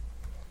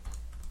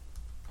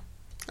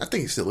 I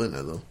think he's still in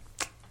there though,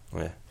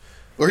 Yeah.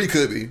 or he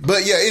could be.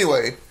 But yeah,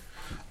 anyway,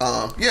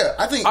 yeah,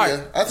 I think All yeah,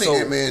 right, I think so-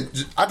 Ant-Man.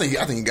 I think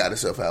he got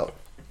himself out.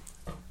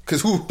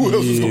 Because who else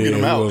was gonna get him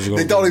who out? else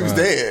was They gonna thought he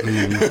get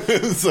was him out?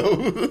 dead.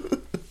 So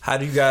How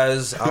do you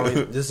guys? I mean,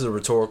 this is a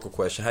rhetorical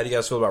question. How do you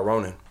guys feel about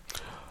Ronan?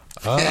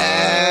 I'm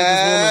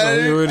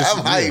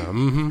hyped.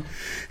 Mm-hmm.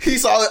 He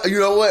saw it. You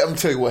know what? I'm gonna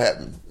tell you what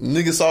happened.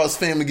 Nigga saw his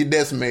family get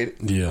decimated.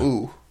 Yeah.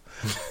 Ooh.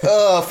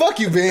 Fuck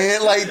you,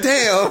 man. Like,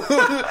 damn.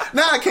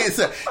 Now I can't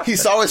say. He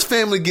saw his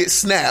family get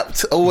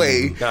snapped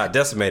away, Nah,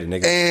 decimated,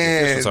 nigga.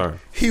 and It's turn.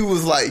 he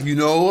was like, you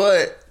know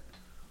what?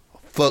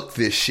 Fuck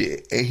this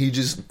shit. And he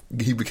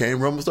became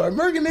Rumble, started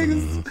murdering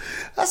niggas.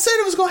 I said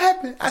it was gonna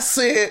happen. I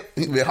said,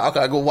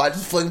 Hawkeye go watch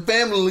his fucking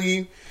family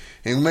leave,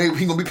 and maybe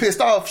he gonna be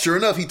pissed off. Sure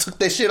enough, he took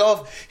that shit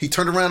off. He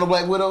turned around to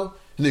Black Widow.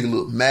 Nigga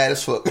looked mad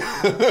as fuck.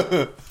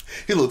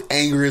 He looked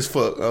angry as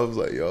fuck. I was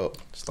like, yo,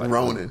 like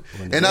Ronan.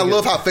 when And I niggas-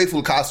 love how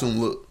faithful the costume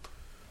looked.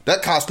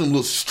 That costume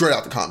looks straight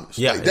out the comics.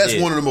 Yeah, Like, it that's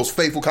did. one of the most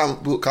faithful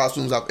comic book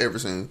costumes I've ever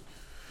seen.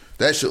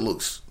 That shit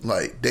looks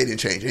like they didn't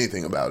change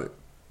anything about it.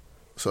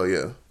 So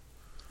yeah,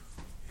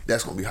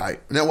 that's gonna be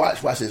hype. Now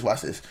watch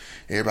this.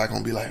 Everybody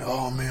gonna be like,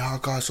 "Oh man,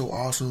 Hawkeye's so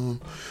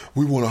awesome.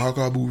 We want a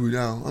Hawkeye movie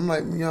now." I'm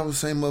like, y'all the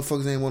same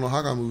motherfuckers ain't want a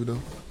Hawkeye movie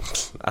though.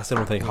 I still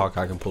don't think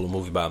Hawkeye can pull a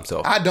movie by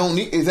himself. I don't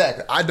need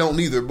exactly. I don't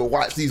either. But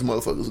watch these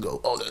motherfuckers go.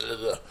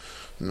 Oh,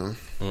 you know,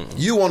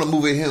 you want a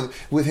movie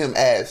with him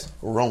as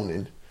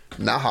Ronin,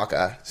 not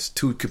Hawkeye. It's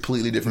two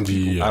completely different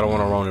people. Yeah. I don't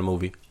want a Ronin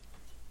movie.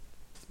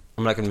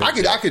 I'm not gonna. I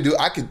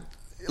could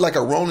like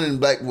a Ronin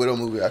Black Widow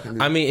movie. I can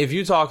do. I mean, if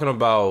you're talking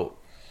about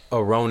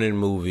a Ronin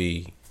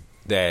movie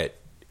that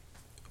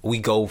we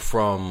go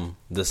from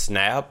the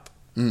snap,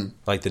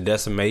 like the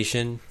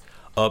decimation,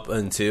 up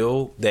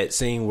until that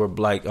scene where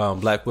Black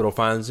Widow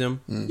finds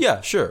him.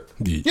 Yeah, sure.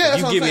 Yeah, that's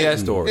you what give I'm me saying. that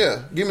story.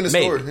 Yeah, give me the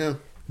Maybe. story. Yeah,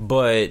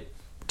 But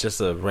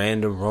just a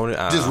random Ronin.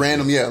 just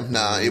random. Yeah,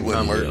 nah, it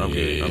wouldn't work. I'm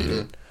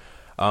good.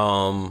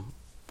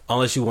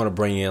 Unless you want to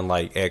bring in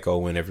like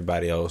Echo and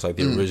everybody else, like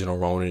the original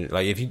Ronin.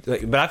 Like if you,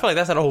 but I feel like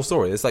that's not the whole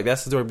story. It's like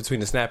that's the story between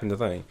the snap and the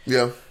thing.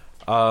 Yeah.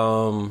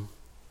 Oh,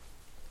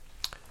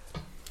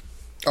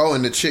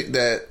 and the chick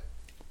that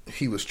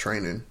he was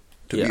training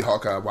to be Yeah.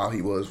 Hawkeye while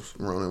he was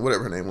Ronin,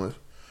 whatever her name was.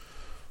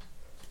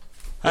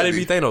 How did they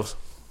beat Thanos?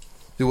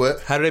 Do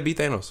what? How did they beat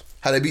Thanos?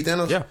 How they beat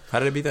Thanos? Yeah. How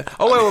did they beat that?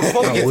 Oh wait,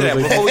 before we get to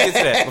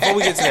that,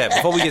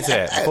 before we get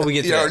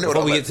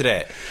to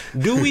that,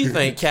 do we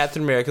think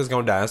Captain America's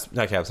gonna die?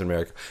 Not Captain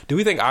America. Do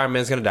we think Iron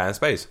Man's gonna die in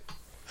space?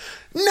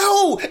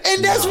 No,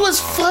 and that's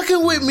what's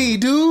fucking with me,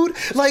 dude.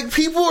 Like,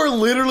 people are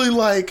literally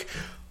like,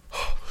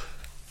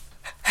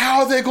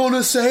 how are they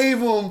gonna save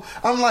him?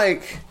 I'm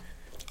like,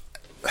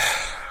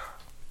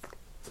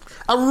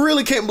 I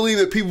really can't believe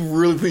that people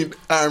really think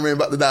Iron Man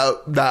about to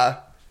die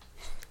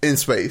in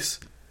space.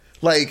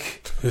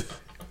 Like, this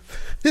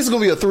is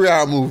gonna be a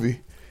 3-hour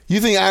movie.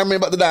 You think Iron Man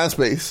about to die in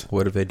space?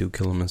 What if they do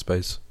kill him in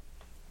space?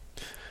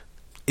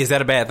 Is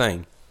that a bad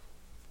thing?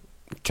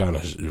 Kind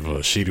of a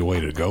shitty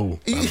way to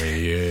go. I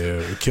mean,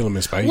 yeah, kill him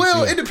in space.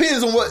 Well, yeah. it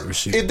depends on what.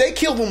 Shit. If they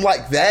killed him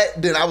like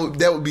that, then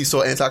that would be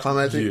so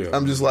anticlimactic. Yeah.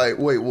 I'm just like,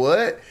 wait,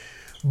 what?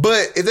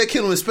 But if they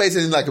kill him in space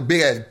and like a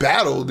big ass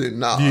battle, then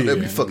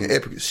that'd be fucking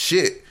epic as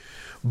shit.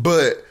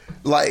 But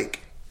like,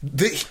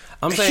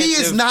 I'm saying he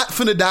is not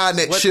finna die in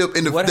that ship,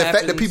 and the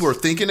fact that people are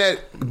thinking that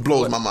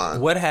blows my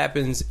mind. What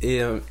happens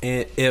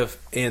if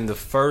in the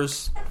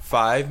first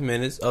 5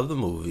 minutes of the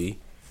movie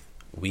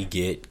we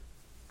get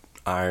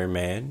Iron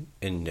Man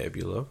and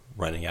Nebula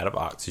running out of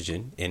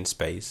oxygen in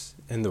space,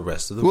 and the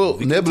rest of the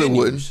movie Nebula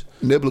continues?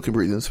 wouldn't. Nebula can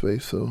breathe in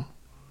space, so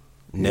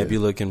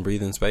Nebula can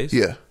breathe in space.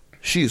 yeah,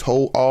 she's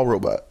all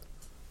robot,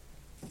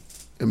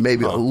 and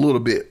maybe a little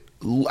bit.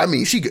 I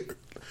mean,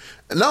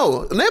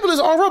 no, Nebula's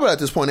all robot at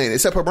this point, ain't it?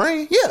 Except her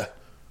brain. Yeah,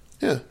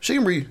 she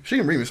can breathe. She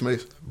can breathe in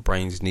space.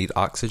 Brains need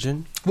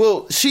oxygen.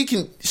 Well, she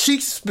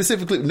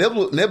specifically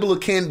Nebula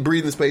can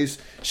breathe in space.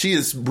 She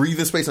is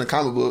breathing space in the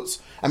comic books.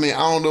 I mean, I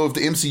don't know if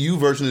the MCU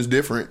version is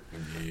different,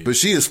 but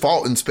she has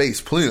fought in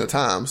space plenty of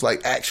times,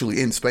 like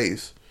actually in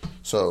space.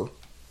 So,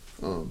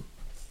 I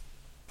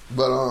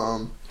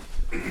don't.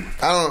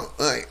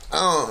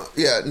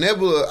 Yeah,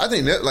 Nebula. I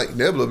think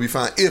Nebula will be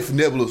fine if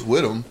Nebula's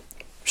with him.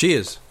 She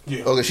is.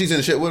 Yeah. Okay, she's in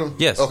the shit with him.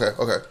 Yes. Okay.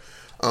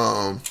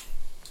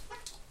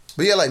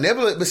 But yeah, like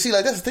Nebula. But see,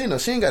 like that's the thing though.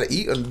 She ain't got to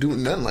eat or do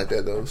nothing like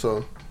that though.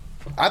 So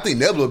I think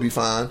Nebula will be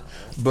fine.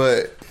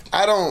 But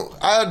I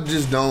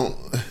just don't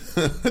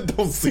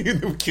see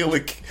them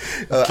killing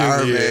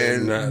Iron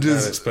Man. Not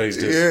just in space.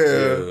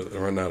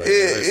 Run out of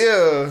space.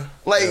 Yeah.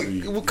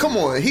 Like, come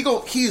on.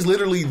 He's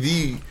literally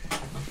the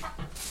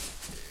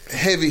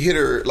heavy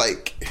hitter.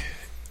 Like.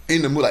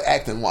 In the movie, like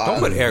acting wise.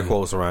 Don't put air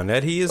quotes around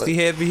that. He is the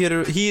heavy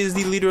hitter. He is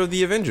the leader of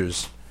the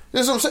Avengers.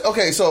 That's what I'm saying.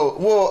 Okay,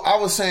 so I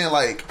was saying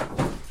like,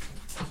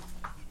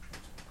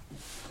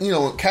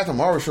 when Captain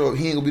Marvel showed up,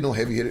 he ain't gonna be no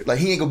heavy hitter. Like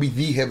he ain't gonna be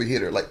the heavy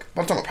hitter. Like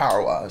I'm talking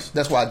power wise.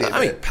 That's why I did that.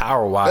 I mean,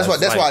 power wise.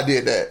 That's why I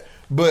did that.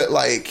 But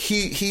like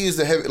he is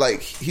the heavy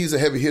he's a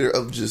heavy hitter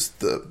of just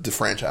the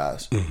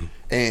franchise,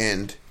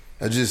 and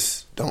I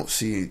just don't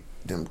see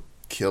them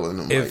killing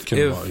him. I don't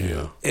care.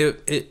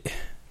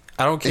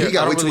 And he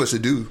got way too much to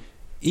do.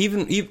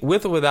 Even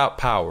with or without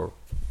power,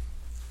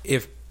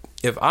 if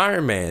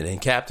Iron Man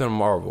and Captain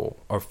Marvel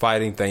are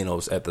fighting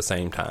Thanos at the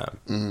same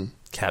time,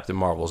 Captain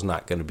Marvel's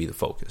not going to be the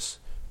focus.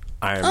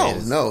 Iron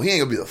Man. No, he ain't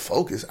gonna be the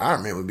focus.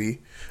 Iron Man would be.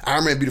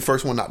 Iron Man would be the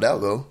first one knocked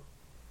out though.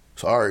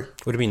 Sorry.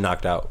 What do you mean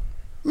knocked out?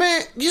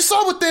 Man, you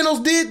saw what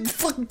Thanos did.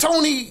 Fucking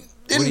Tony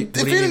in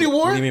Infinity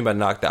War. What do you mean by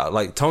knocked out?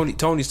 Like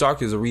Tony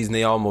Stark is the reason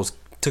they almost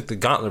took the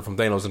gauntlet from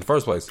Thanos in the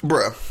first place,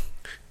 bruh.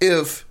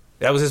 If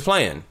that was his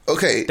plan.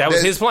 Okay, that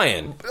was his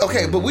plan.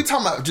 Okay, but we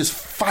talking about just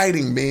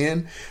fighting,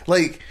 man.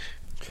 Like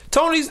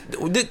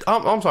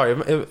I'm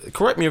sorry.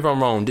 Correct me if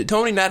I'm wrong. Did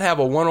Tony not have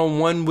a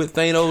one-on-one with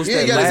Thanos?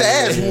 Yeah, he got his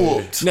ass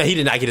whooped. No, he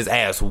did not get his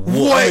ass whooped.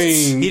 What?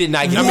 He did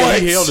not get. I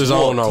mean, he held his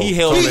own. He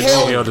held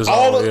his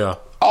own.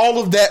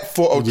 All of that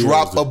for a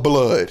drop of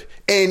blood.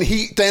 And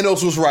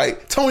Thanos was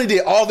right. Tony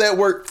did all that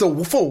work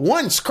for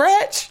one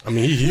scratch. I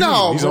mean, he's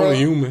only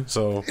human,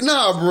 so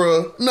nah,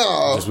 bro,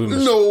 no. It was a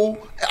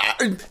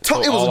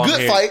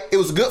good fight. It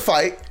was a good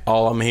fight.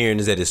 All I'm hearing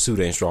is that his suit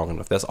ain't strong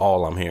enough. That's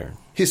all I'm hearing.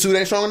 His suit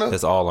ain't strong enough.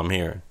 That's all I'm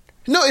hearing.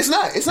 No, it's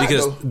not. It's not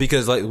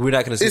because like we're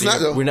not going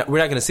to. We're not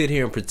going to sit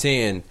here and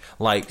pretend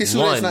like his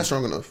suit is not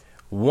strong enough.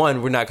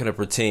 One, we're not going to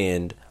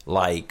pretend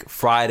like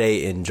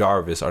Friday and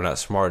Jarvis are not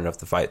smart enough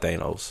to fight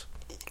Thanos.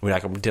 We're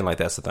not going to pretend like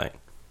that's the thing.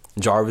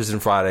 Jarvis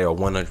and Friday are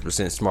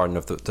 100% smart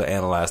enough to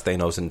analyze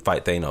Thanos and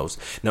fight Thanos.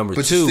 But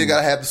you still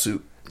gotta have the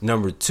suit.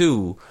 Number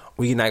two,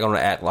 we're not going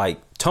to act like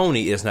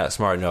Tony is not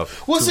smart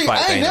enough. Well, to see, fight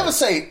I ain't Thanos. never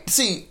say.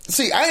 See,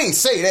 I ain't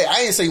say that.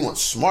 I ain't say he wasn't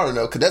smart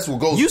enough because that's what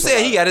goes. You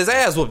said he got his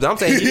ass whooped. I'm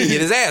saying he didn't get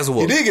his ass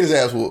whooped. He did get his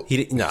ass whooped. He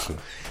did no.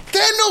 That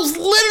Thanos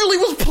literally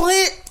was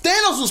playing.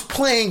 Thanos was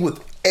playing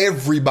with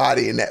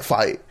everybody in that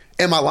fight.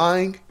 Am I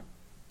lying?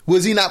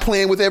 Was he not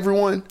playing with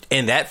everyone?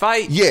 In that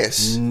fight?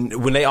 Yes.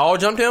 When they all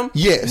jumped him?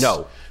 Yes.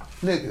 No.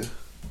 Nigga.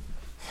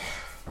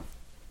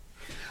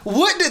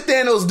 What did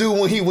Thanos do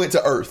when he went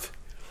to Earth?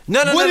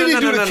 No. What did he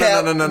do to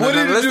Cap? What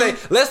did he do?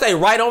 Let's stay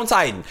right on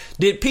Titan.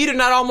 Did Peter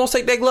not almost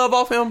take that glove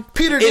off him?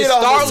 Peter did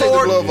almost take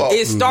the glove off.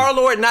 Is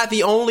Star-Lord not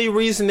the only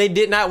reason they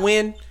did not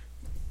win?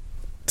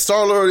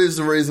 Star-Lord is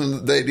the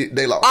reason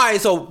they lost. All right,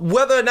 so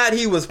whether or not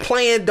he was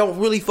playing don't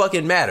really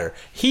fucking matter.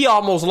 He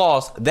almost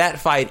lost that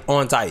fight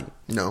on Titan.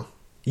 No.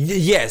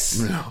 Yes.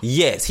 No.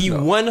 Yes. He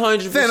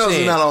 100%. Thanos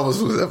did not almost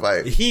lose that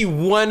fight. He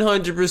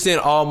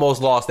 100% almost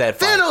lost that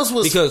fight. Thanos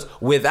was... Because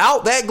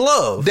without that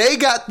glove... They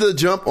got the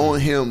jump on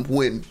him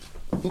when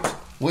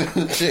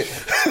shit.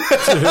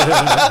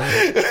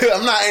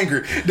 I'm not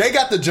angry. They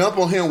got the jump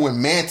on him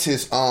when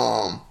Mantis...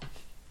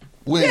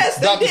 When yes,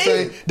 they Dr. did.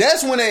 Strange,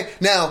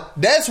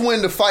 that's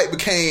when the fight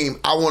became,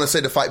 I want to say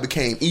the fight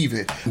became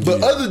even.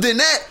 But other than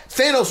that,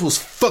 Thanos was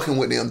fucking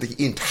with them the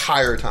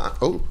entire time.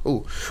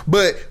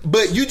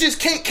 But you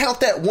just can't count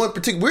that one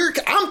particular.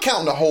 I'm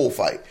counting the whole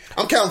fight.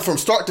 I'm counting from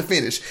start to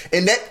finish.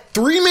 And that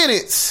 3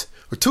 minutes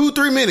or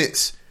 2-3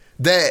 minutes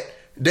that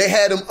they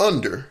had him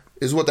under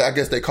is what I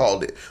guess they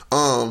called it.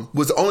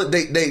 Was the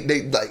only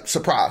they like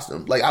surprised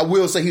him. Like I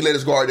will say he let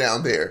his guard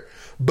down there.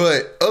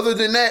 But other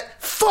than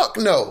that, fuck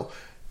no.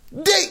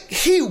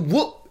 He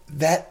whooped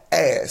that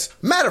ass.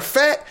 Matter of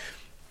fact,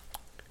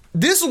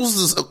 this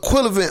was the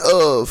equivalent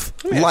of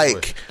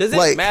like. Does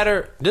it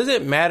matter? Does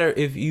it matter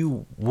if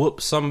you whoop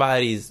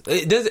somebody's?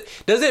 Does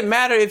it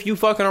matter if you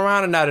fucking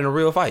around or not in a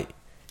real fight?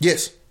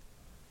 Yes.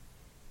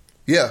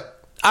 Yeah.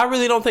 I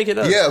really don't think it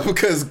does. Yeah,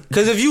 because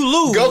if you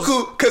lose,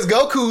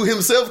 Goku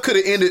himself could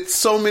have ended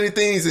so many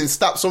things and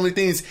stopped so many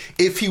things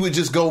if he would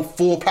just go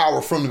full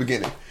power from the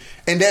beginning.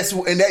 And that's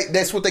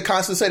what they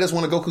constantly say. That's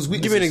one of Goku's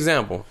weaknesses. Give me an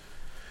example.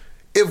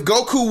 If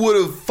Goku would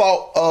have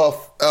fought,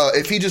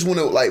 if he just went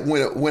out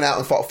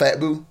and fought Fat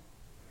Boo,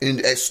 and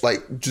it's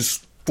like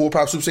just full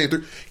power Super Saiyan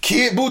 3,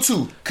 Kid Buu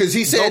too, because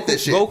he said that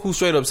shit. Goku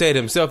straight up said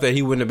himself that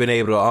he wouldn't have been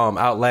able to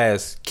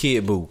outlast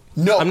Kid Buu.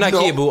 No, I'm not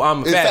Kid Buu.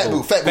 I'm Fat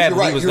Buu. Fat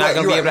Buu. He was not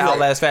going to be able to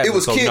outlast Fat Buu. It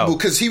was Kid Buu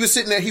because he was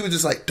sitting there. He was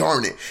just like,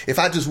 darn it! If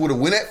I just would have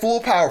went at full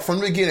power from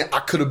the beginning,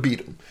 I could have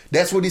beat him.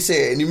 That's what he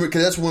said, and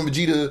because that's when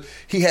Vegeta,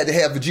 he had to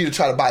have Vegeta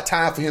try to buy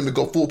time for him to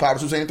go full power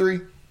Super Saiyan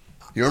 3.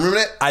 You remember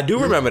that? I do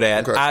remember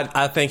that. Okay.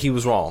 I think he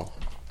was wrong.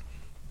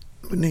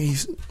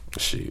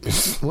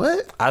 Shit.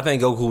 What? I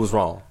think Goku was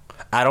wrong.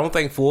 I don't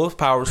think full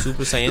power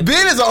Super Saiyan.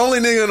 Ben is the only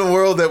nigga in the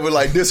world that would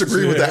like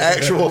disagree with the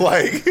actual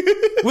like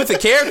with the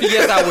character.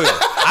 Yes, I will.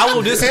 I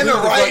will disagree. And the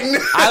writing.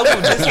 I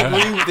will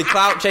disagree with the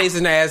clout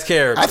chasing ass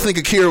character. I think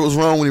Akira was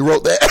wrong when he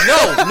wrote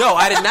that. No,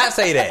 I did not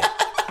say that.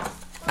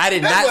 I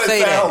did not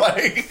say that.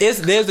 Like.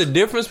 There's a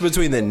difference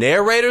between the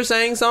narrator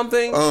saying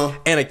something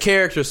and a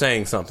character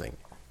saying something.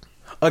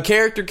 A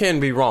character can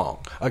be wrong.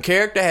 A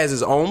character has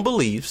his own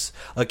beliefs.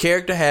 A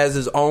character has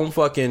his own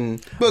fucking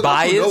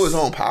bias. Goku knows his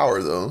own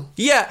power though.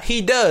 Yeah,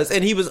 he does,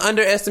 and he was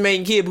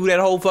underestimating Kid Buu that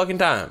whole fucking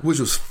time, which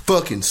was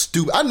fucking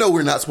stupid. I know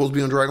we're not supposed to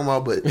be on Dragon Ball,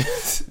 but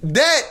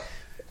that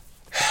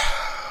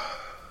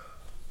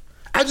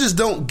I just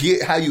don't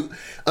get how you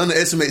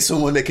underestimate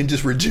someone that can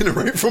just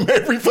regenerate from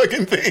every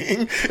fucking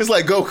thing. It's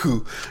like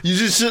Goku. You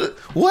just should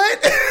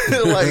what?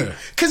 Like,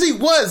 because he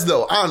was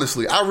though.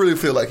 Honestly, I really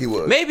feel like he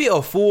was. Maybe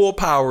a full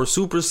power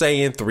Super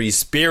Saiyan 3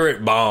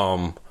 Spirit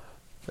Bomb.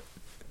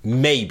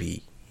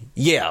 Maybe,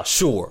 yeah,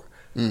 sure.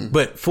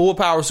 But full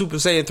power Super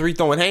Saiyan 3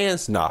 throwing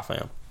hands? Nah,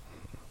 fam.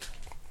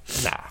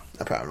 Nah,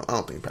 I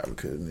don't think probably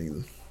could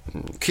either.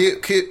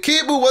 Kid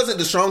Buu wasn't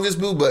the strongest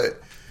Buu, but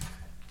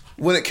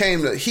when it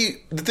came to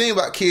the thing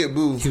about Kid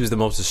Buu, he was the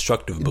most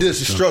destructive.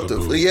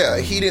 Destructive, yeah.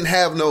 He didn't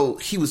have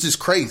he was just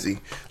crazy.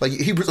 Like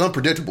he was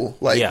unpredictable.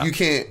 Like you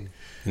can't.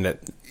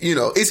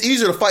 It's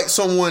easier to fight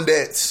someone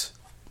that's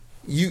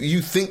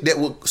you think that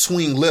will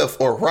swing left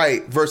or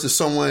right versus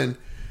someone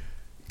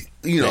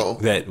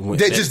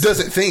that just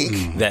doesn't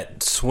think,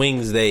 that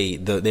swings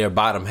their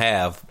bottom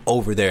half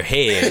over their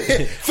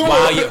head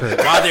while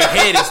their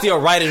head is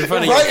still right in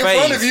front of your face,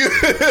 front of you.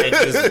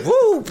 And just,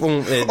 woo,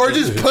 boom, or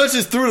just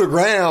punches through the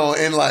ground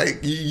and like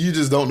you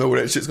just don't know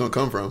where that shit's gonna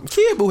come from.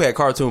 Kid Buu had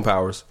cartoon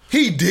powers.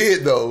 He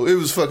did though. It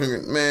was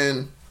fucking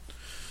man.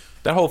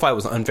 That whole fight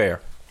was unfair.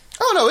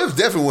 Oh no, it was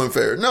definitely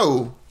unfair.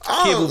 No,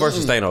 Kid Buu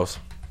versus Thanos.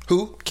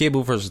 Who? Kid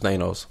Buu versus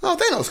Thanos. No,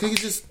 Thanos. He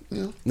just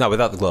no,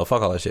 without the glove.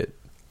 Fuck all that shit.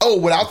 Oh,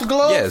 without the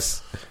glove?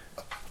 Yes.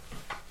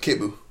 Kid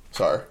Buu.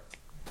 Sorry.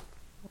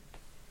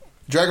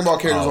 Dragon Ball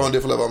characters are on a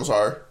different level. I'm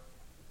sorry.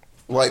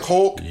 Like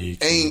Hulk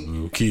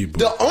ain't Kid Buu.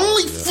 The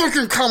only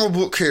fucking comic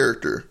book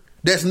character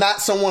that's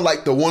not someone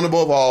like the One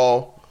Above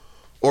All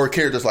or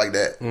characters like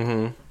that.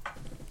 Mm-hmm.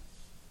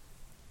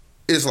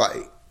 It's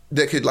like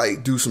that could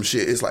like do some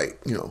shit. It's like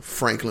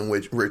Franklin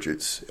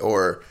Richards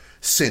or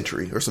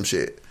Sentry or some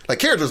shit. Like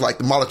characters like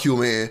the Molecule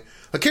Man.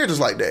 Like characters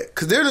like that,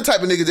 because they're the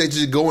type of niggas that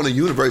just go in the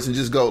universe and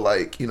just go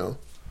like,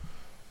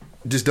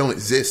 just don't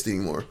exist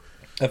anymore.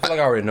 I feel like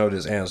I already know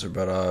this answer,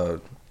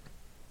 but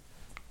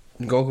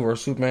Goku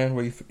versus Superman?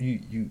 Where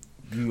you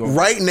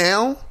Right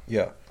now,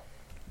 Yeah.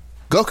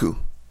 Goku.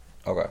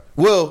 Okay.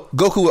 Well,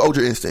 Goku with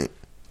Ultra Instinct.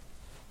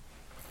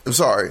 I'm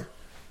sorry.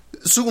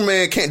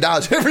 Superman can't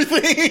dodge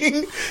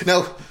everything.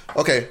 Now,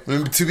 okay,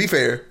 to be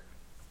fair,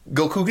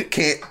 Goku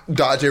can't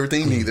dodge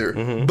everything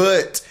neither.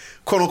 But,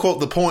 quote unquote,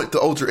 the point,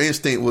 the Ultra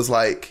Instinct was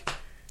like,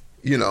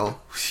 you know,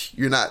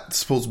 you're not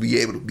supposed to be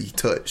able to be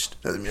touched.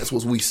 I mean, that's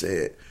what we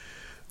said.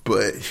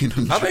 But, you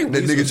know, I think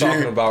that we were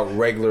talking Jiren- about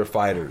regular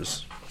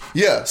fighters.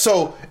 Yeah,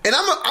 so, and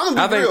I'm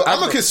gonna be real. I'm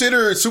gonna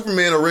consider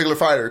Superman a regular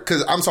fighter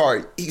because I'm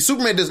sorry,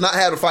 Superman does not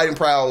have the fighting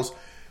prowess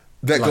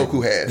that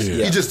Goku has.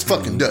 yeah. He just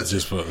fucking does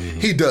it. Just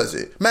He does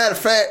it. Matter of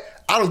fact,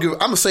 I don't give. I'm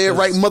gonna say it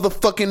right,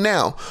 motherfucking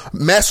now.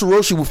 Master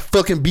Roshi will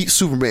fucking beat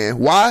Superman.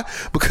 Why?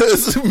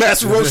 Because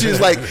Master Roshi is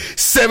like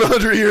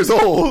 700 years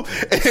old,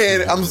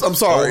 and I'm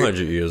sorry, 400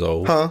 years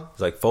old. Huh? It's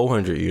like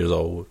 400 years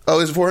old. Oh,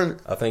 is it 400?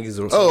 I think he's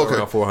okay.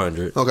 around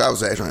 400. Okay, I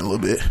was exaggerating a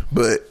little bit,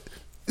 but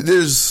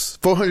there's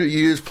 400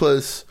 years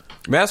plus.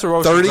 Master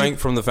Roshi 30? drank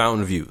from the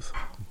Fountain of Youth.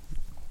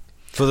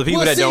 For the people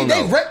Well, that see, don't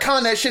they know.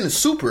 retconned that shit in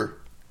Super.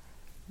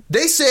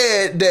 They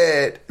said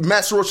that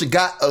Master Roshi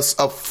got a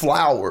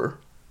flower.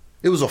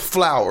 It was a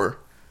flower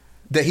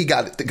that he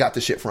got the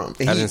shit from.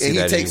 And I didn't see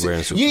that takes anywhere it.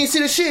 in Super. You didn't see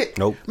the shit?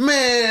 Nope.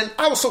 Man,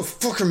 I was so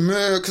fucking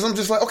mad because I'm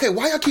just like, okay,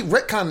 why y'all keep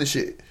retconning this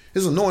shit?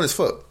 It's annoying as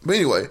fuck. But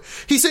anyway,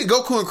 he sent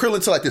Goku and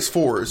Krillin to like this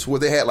forest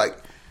where they had like,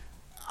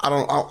 I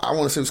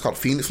want to say it was called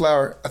Phoenix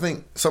Flower. I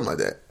think something like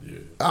that. Yeah.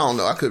 I don't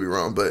know. I could be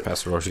wrong, but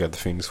Master Roshi got the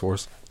Phoenix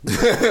Force. he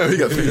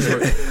got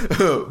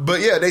Phoenix. But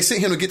yeah, they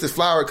sent him to get this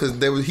flower because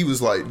he was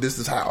like, this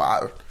is how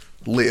I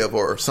live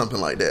or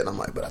something like that. And I'm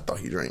like, but I thought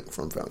he drank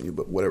from Fountain Youth,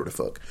 but whatever the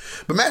fuck.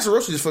 But Master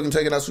Roshi just fucking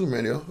taking out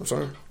Superman, yo. I'm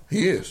sorry.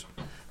 He is.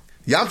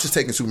 Yamcha's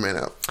taking Superman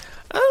out.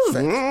 All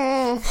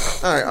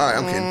right,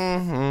 I'm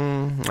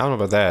kidding. I don't know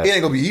about that. It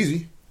ain't gonna be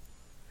easy.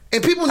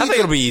 And people need I think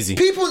it'll be easy.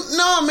 People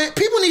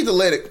need to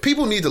let it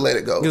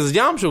go. Because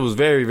Yamcha was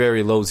very,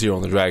 very low tier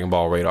on the Dragon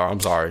Ball radar. I'm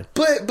sorry.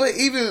 But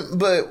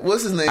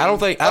what's his name? I don't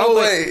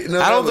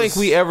think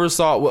we ever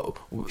saw what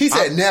he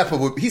said. Nappa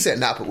would beat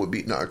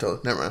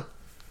Naruto. Never mind.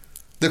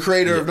 The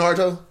creator of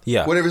Naruto,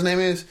 whatever his name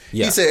is,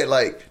 he said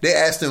like they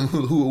asked him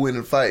who would win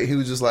the fight. He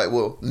was just like,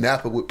 well,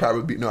 Nappa would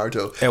probably beat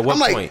Naruto. At what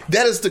I'm point? Like,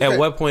 that is the at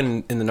what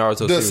point in the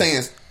Naruto the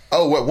series? Saiyans?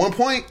 Oh, at one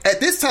point at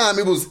this time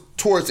it was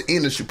towards the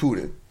end of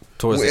Shippuden.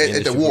 Towards the end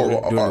at of the war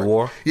Shippuden, during arc. the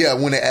war? Yeah,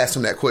 when they asked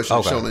him that question,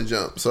 Okay. Shonen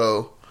Jump.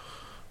 So,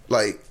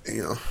 like,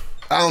 you know,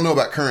 I don't know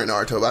about current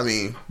Naruto. I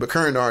mean, but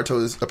current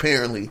Naruto is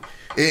apparently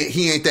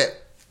he ain't that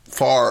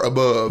far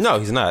above. No,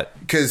 he's not.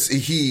 Because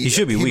he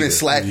should be He weaker. been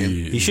slacking.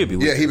 He should be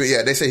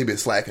weaker. They say he been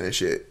slacking and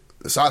shit.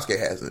 Sasuke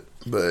hasn't,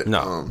 but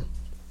No.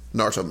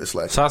 Naruto been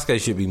slacking. Sasuke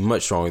should be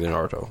much stronger than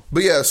Naruto.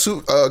 But yeah,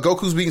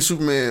 Goku's beating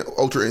Superman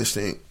Ultra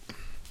Instinct.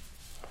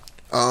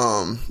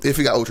 If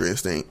he got Ultra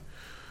Instinct,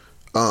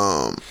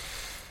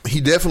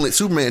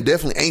 Superman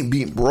definitely ain't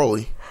beating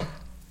Broly.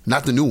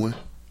 Not the new one.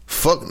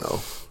 Fuck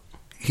no.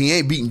 He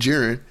ain't beating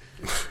Jiren.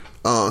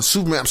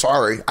 Superman, I'm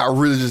sorry. I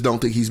really just don't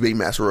think he's beating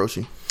Master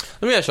Roshi.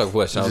 Let me ask you a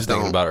question I was Just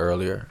thinking don't. about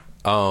earlier.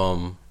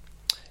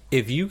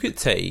 If you could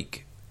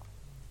take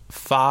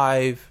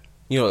 5,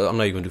 I'm not even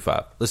going to do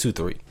 5. Let's do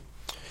 3.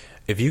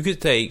 If you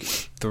could take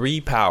 3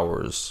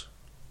 powers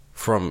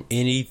from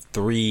any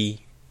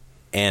 3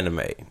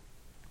 anime,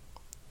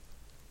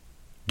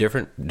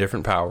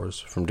 different powers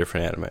from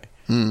different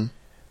anime,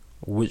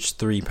 which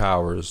 3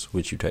 powers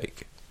would you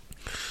take?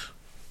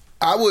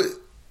 I would.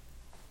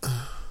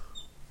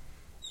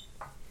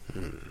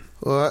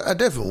 Well, I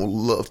definitely would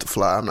love to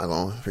fly. I'm not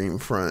going to even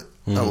front.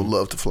 I would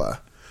love to fly.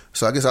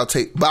 So I guess I would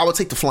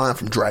take the flying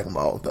from Dragon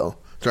Ball though.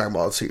 Dragon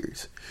Ball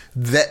series.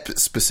 That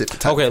specific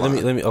type. Okay, of let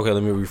flying. me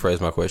rephrase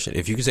my question.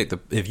 If you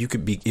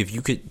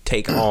could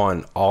take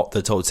on all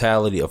the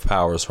totality of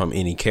powers from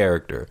any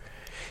character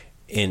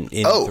in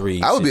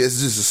 3. I would be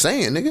just a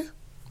Saiyan, nigga.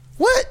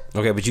 What?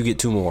 Okay, but you get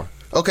 2 more.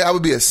 Okay, I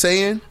would be a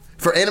Saiyan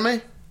for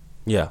anime.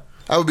 Yeah.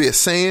 I would be a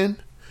Saiyan.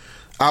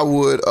 I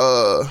would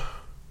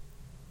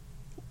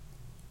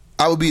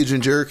be a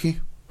Jinchuriki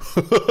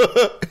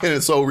and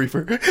a Soul Reaper.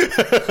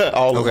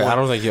 All in Okay, one. I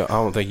don't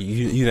think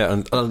you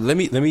that. Let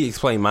me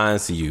explain mine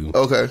to you.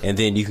 Okay. And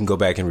then you can go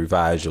back and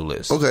revise your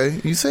list. Okay,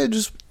 you said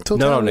just No,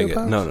 totality of nigga.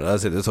 powers? No. I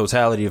said the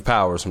totality of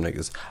powers from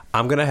niggas.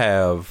 I'm gonna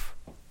have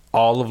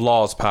all of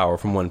Law's power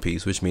from One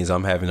Piece, which means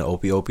I'm having the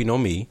Opie no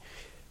Mi.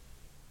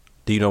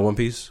 Do you know One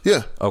Piece?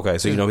 Yeah. Okay,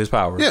 so you know his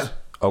powers. Yeah.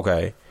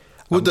 Okay.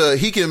 With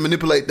he can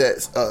manipulate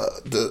that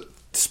the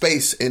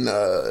space in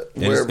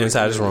wherever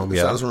Inside his room. Inside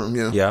Yeah. his room.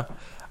 Yeah. Yeah.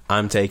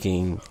 I'm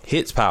taking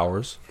Hit's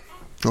powers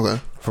Okay.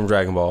 from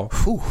Dragon Ball,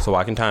 Whew. so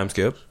I can time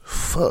skip.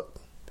 Fuck.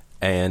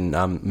 And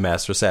I'm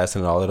Master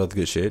Assassin and all that other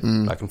good shit.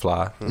 I can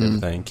fly and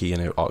everything,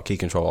 key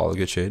control, all the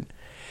good shit.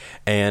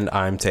 And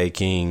I'm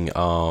taking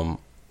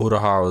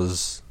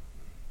Urahara's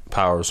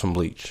powers from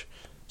Bleach,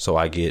 so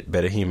I get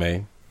Better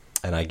Hime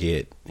and I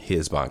get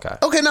his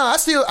Bankai. Okay, no, I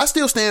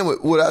still stand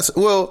with what I said.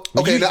 Well,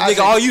 okay, You- nigga,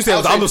 all you said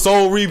was, "I'm a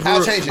Soul Reaper,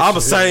 I'll change it. I'm a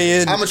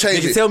Saiyan." I'm gonna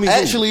change Nigga, it. tell me who.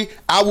 Actually,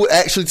 I would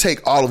actually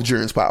take all of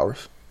Jiren's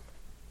powers.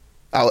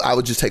 I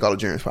would just take all of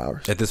Jiren's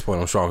powers. At this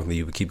point, I'm stronger than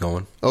you, but keep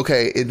going.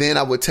 Okay, and then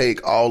I would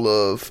take all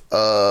of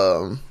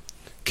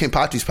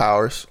Kenpachi's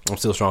powers I'm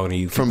still stronger than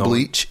you. Keep from going.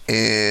 Bleach,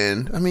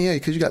 and I mean, yeah,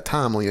 because you got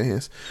time on your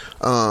hands.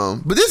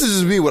 But this is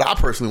just me what I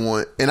personally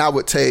want, and I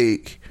would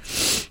take.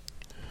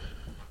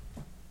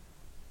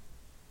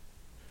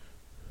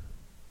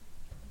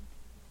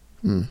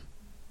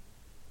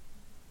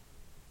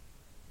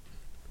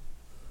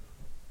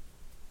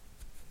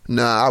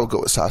 Nah, I would go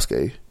with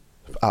Sasuke.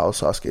 All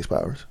Sasuke's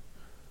powers.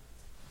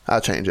 I'll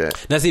change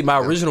that. Now, see, my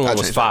original one I'll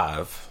was change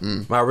 5.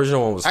 My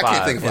original one was I 5.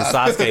 can't think of and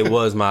 5. Sasuke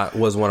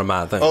was one of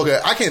my things. Okay,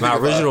 I can't think My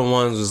of original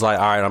ones was like,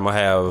 all right, I'm going to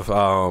have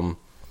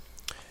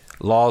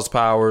Law's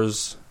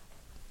powers,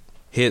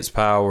 Hit's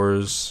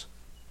powers,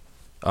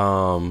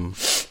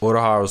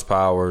 Urahara's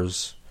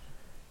powers,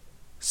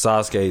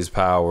 Sasuke's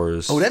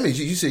powers. Oh, that means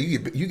you said you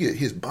get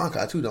his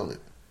Bankai too, don't it?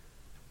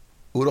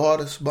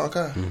 Urahara's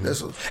Bankai? Mm-hmm.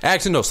 That's a,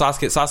 Actually, no,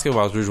 Sasuke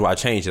was original. I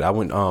changed it. I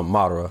went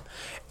Madara.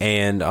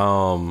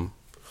 And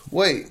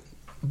wait,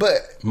 but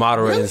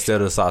Madara really?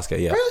 instead of Sasuke,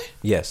 yeah. Really?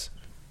 Yes.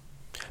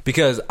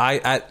 Because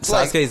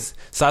Sasuke's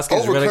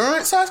over Renegon.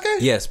 current Sasuke?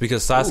 Yes,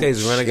 because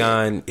Sasuke's Ooh,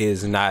 Renegon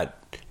is not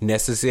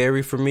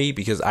necessary for me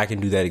because I can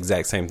do that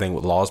exact same thing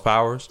with Law's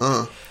powers.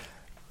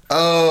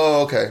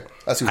 Oh, okay.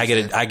 I see what I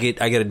you're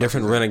get I get a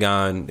different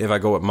Renegon if I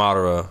go with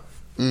Madara,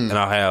 and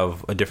I'll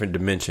have a different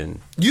dimension.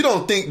 You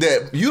don't think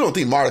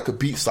Madara could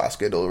beat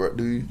Sasuke though,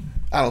 do you?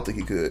 I don't think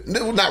he could.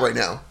 No, not right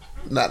now.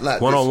 Not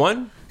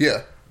 1-on-1?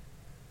 Yeah,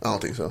 I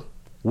don't think so.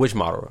 Which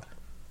Madara?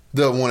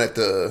 The one at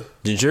the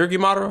Jinchuriki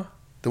Madara?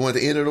 the one at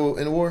the end of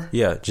the war.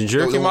 Yeah,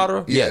 Jinchuriki The one-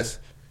 Madara? yeah. Yes.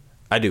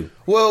 I do.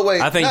 Well,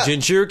 wait. I think not-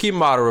 Jinchuriki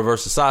Madara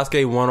versus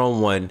Sasuke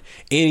 1-on-1,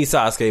 any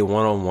Sasuke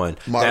 1-on-1,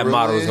 that Madara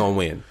Madara's win? going to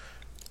win.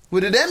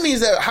 Well, that means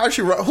that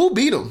who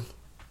beat him?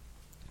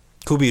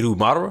 Who beat who?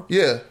 Madara?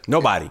 Yeah.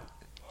 Nobody.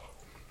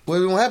 What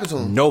happened to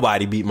him?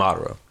 Nobody beat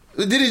Madara.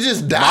 Did he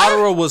just die?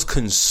 Madara was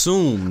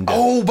consumed.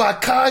 Oh, by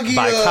Kaguya.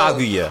 By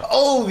Kaguya.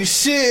 Oh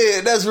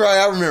shit, that's right.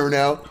 I remember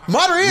now.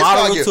 Madara is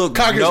Madara Kaguya. took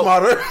Kaguya's no-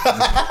 Madara.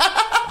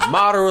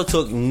 Madara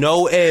took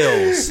no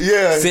L's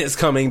Yeah. since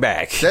coming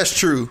back. That's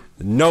true.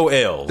 No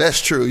L's.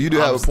 That's true. You do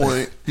have a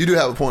point. You do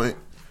have a point.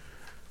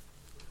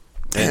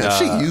 Damn, And,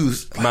 she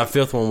used. my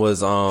fifth one was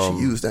She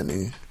used that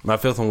nigga. my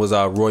fifth one was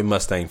Roy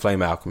Mustang,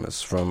 Flame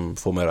Alchemist from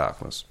Full Metal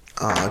Alchemist.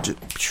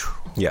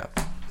 Yeah.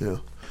 Yeah.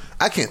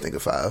 I can't think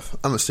of 5.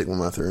 I'm gonna stick with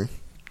my 3.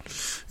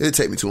 It'd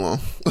take me too long.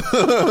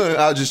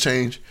 I'll just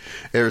change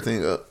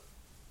everything up.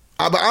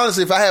 But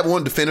honestly, if I had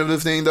one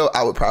definitive thing though,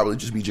 I would probably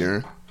just be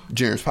Jiren.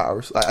 Jiren's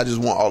powers. I just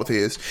want all of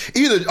his.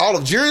 Either all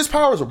of Jiren's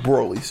powers or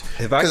Broly's.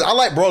 If I- Because I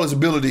like Broly's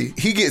ability.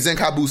 He gets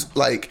Zenkai boost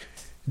like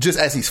just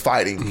as he's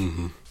fighting.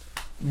 Mm-hmm.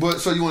 But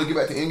so you want to get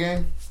back to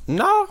Endgame?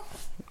 No.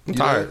 I'm You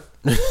tired.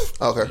 Okay.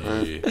 All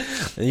right.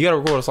 And you got to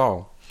record a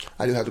song.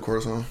 I do have the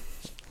chorus on.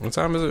 What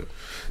time is it?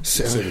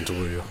 7.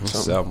 7-12.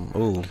 7.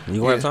 Ooh. You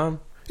going to have time?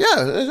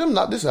 Yeah, I'm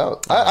not this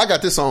out. I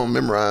got this song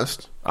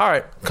memorized. All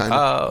right. Kind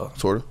of.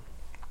 Sort of. A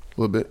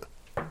little bit.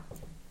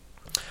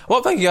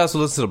 Well, thank you guys for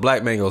listening to the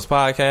Black Mangoes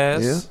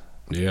podcast.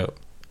 Yeah. Yep.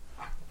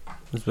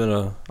 It's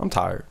been I'm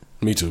tired.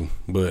 Me too.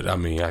 But I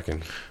mean, I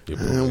can get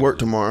And work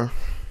tomorrow.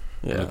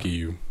 Yeah. Lucky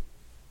you.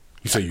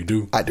 You say you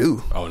do? I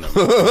do. Oh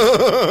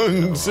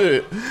no.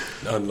 Shit.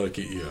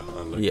 Unlucky. Yeah.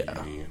 Unlucky.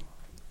 Yeah. You.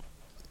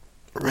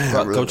 Man,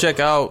 Go really. check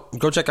out the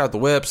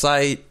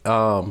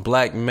website,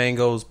 Black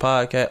Mangoes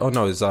podcast. Oh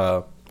no, it's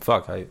go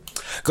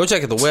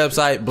check out the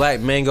website,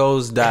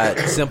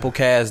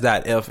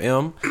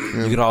 blackmangoes.simplecast.fm.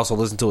 You can also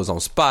listen to us on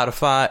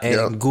Spotify and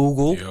Yep.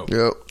 Google. Yep.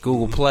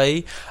 Google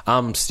Play.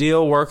 I'm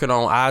still working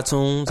on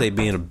iTunes. They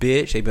being a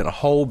bitch. They been a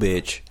whole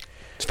bitch.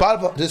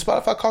 Spotify, did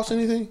Spotify cost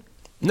anything?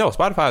 No,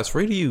 Spotify is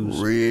free to use.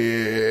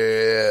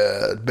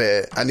 Real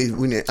bad. I need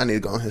to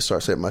go ahead and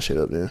start setting my shit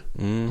up there.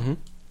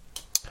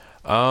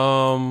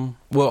 Well,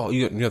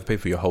 you have to pay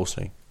for your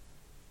hosting.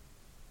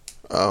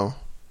 Oh.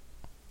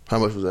 How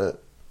much was that?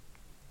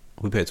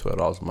 We pay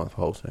 $12 a month for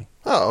hosting.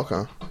 Oh,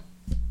 okay.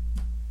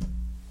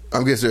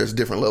 I guess there's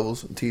different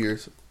levels and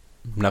tiers.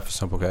 Not for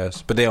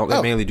Simplecast, but they Oh.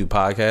 mainly do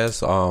podcasts.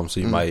 So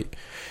you might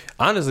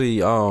honestly,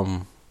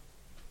 you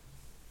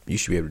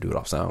should be able to do it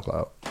off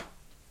SoundCloud.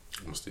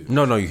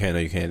 No, you can't. No,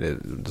 you can't.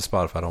 The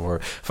Spotify don't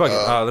work. Fuck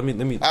it. Let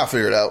me. I'll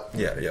figure it out.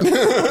 Yeah. Go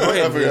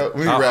ahead. I'll figure it out.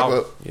 We can wrap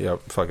up. Yeah.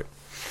 Fuck it.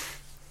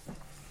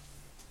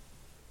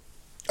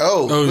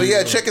 Oh, but yeah,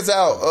 yeah. check us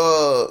out.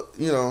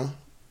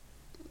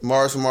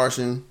 Mars and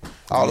Martian.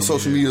 All the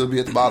social media will be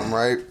at the bottom,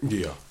 right?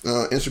 Yeah.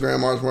 Instagram,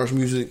 Mars and Martian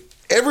Music.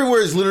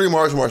 Everywhere is literally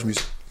Mars and Martian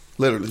Music.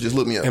 Literally, just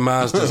look me up. And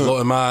mine's just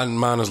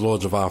mine is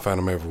Lord Javon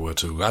Phantom everywhere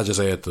too. I just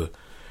add the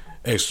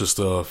extra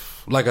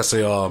stuff. Like I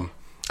say,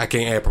 I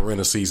can't add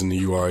parentheses in the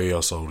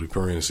URL, so the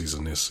parentheses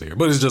are necessary.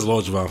 But it's just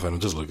Lord Javon Phantom.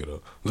 Just look it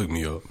up. Look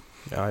me up.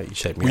 All right, you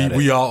check me out.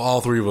 We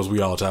all three of us, we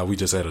all time. We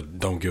just had a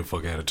don't give a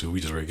fuck attitude. We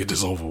just ready to get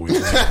this over with.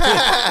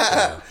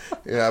 Yeah,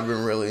 I've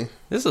been really.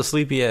 This is a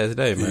sleepy ass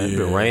day, man. It's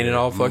been raining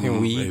all fucking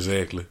week.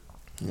 Exactly.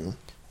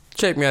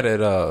 Check me out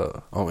at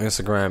on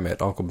Instagram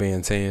at Uncle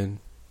Ben 10.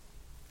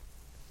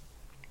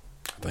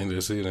 I think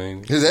that's it,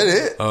 ain't it? Is that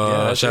it?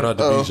 that's Shout it. out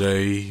to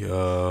BJ.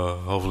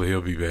 Hopefully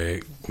he'll be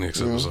back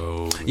next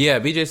episode. Yeah,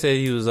 BJ said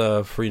he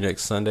was free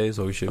next Sunday,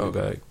 so we should be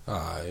back. All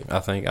right. I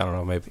think. I don't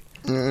know. Maybe.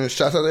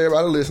 Shouts out to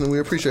everybody listening. We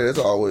appreciate it as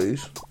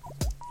always.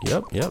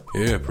 Yep. Yeah,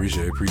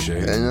 appreciate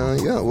it.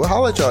 And we'll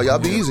holler at y'all. Y'all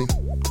be easy.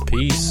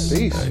 Peace.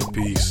 Peace. Hey,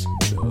 peace.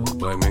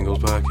 Black Mangos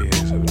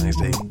Podcast. Have a nice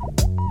day.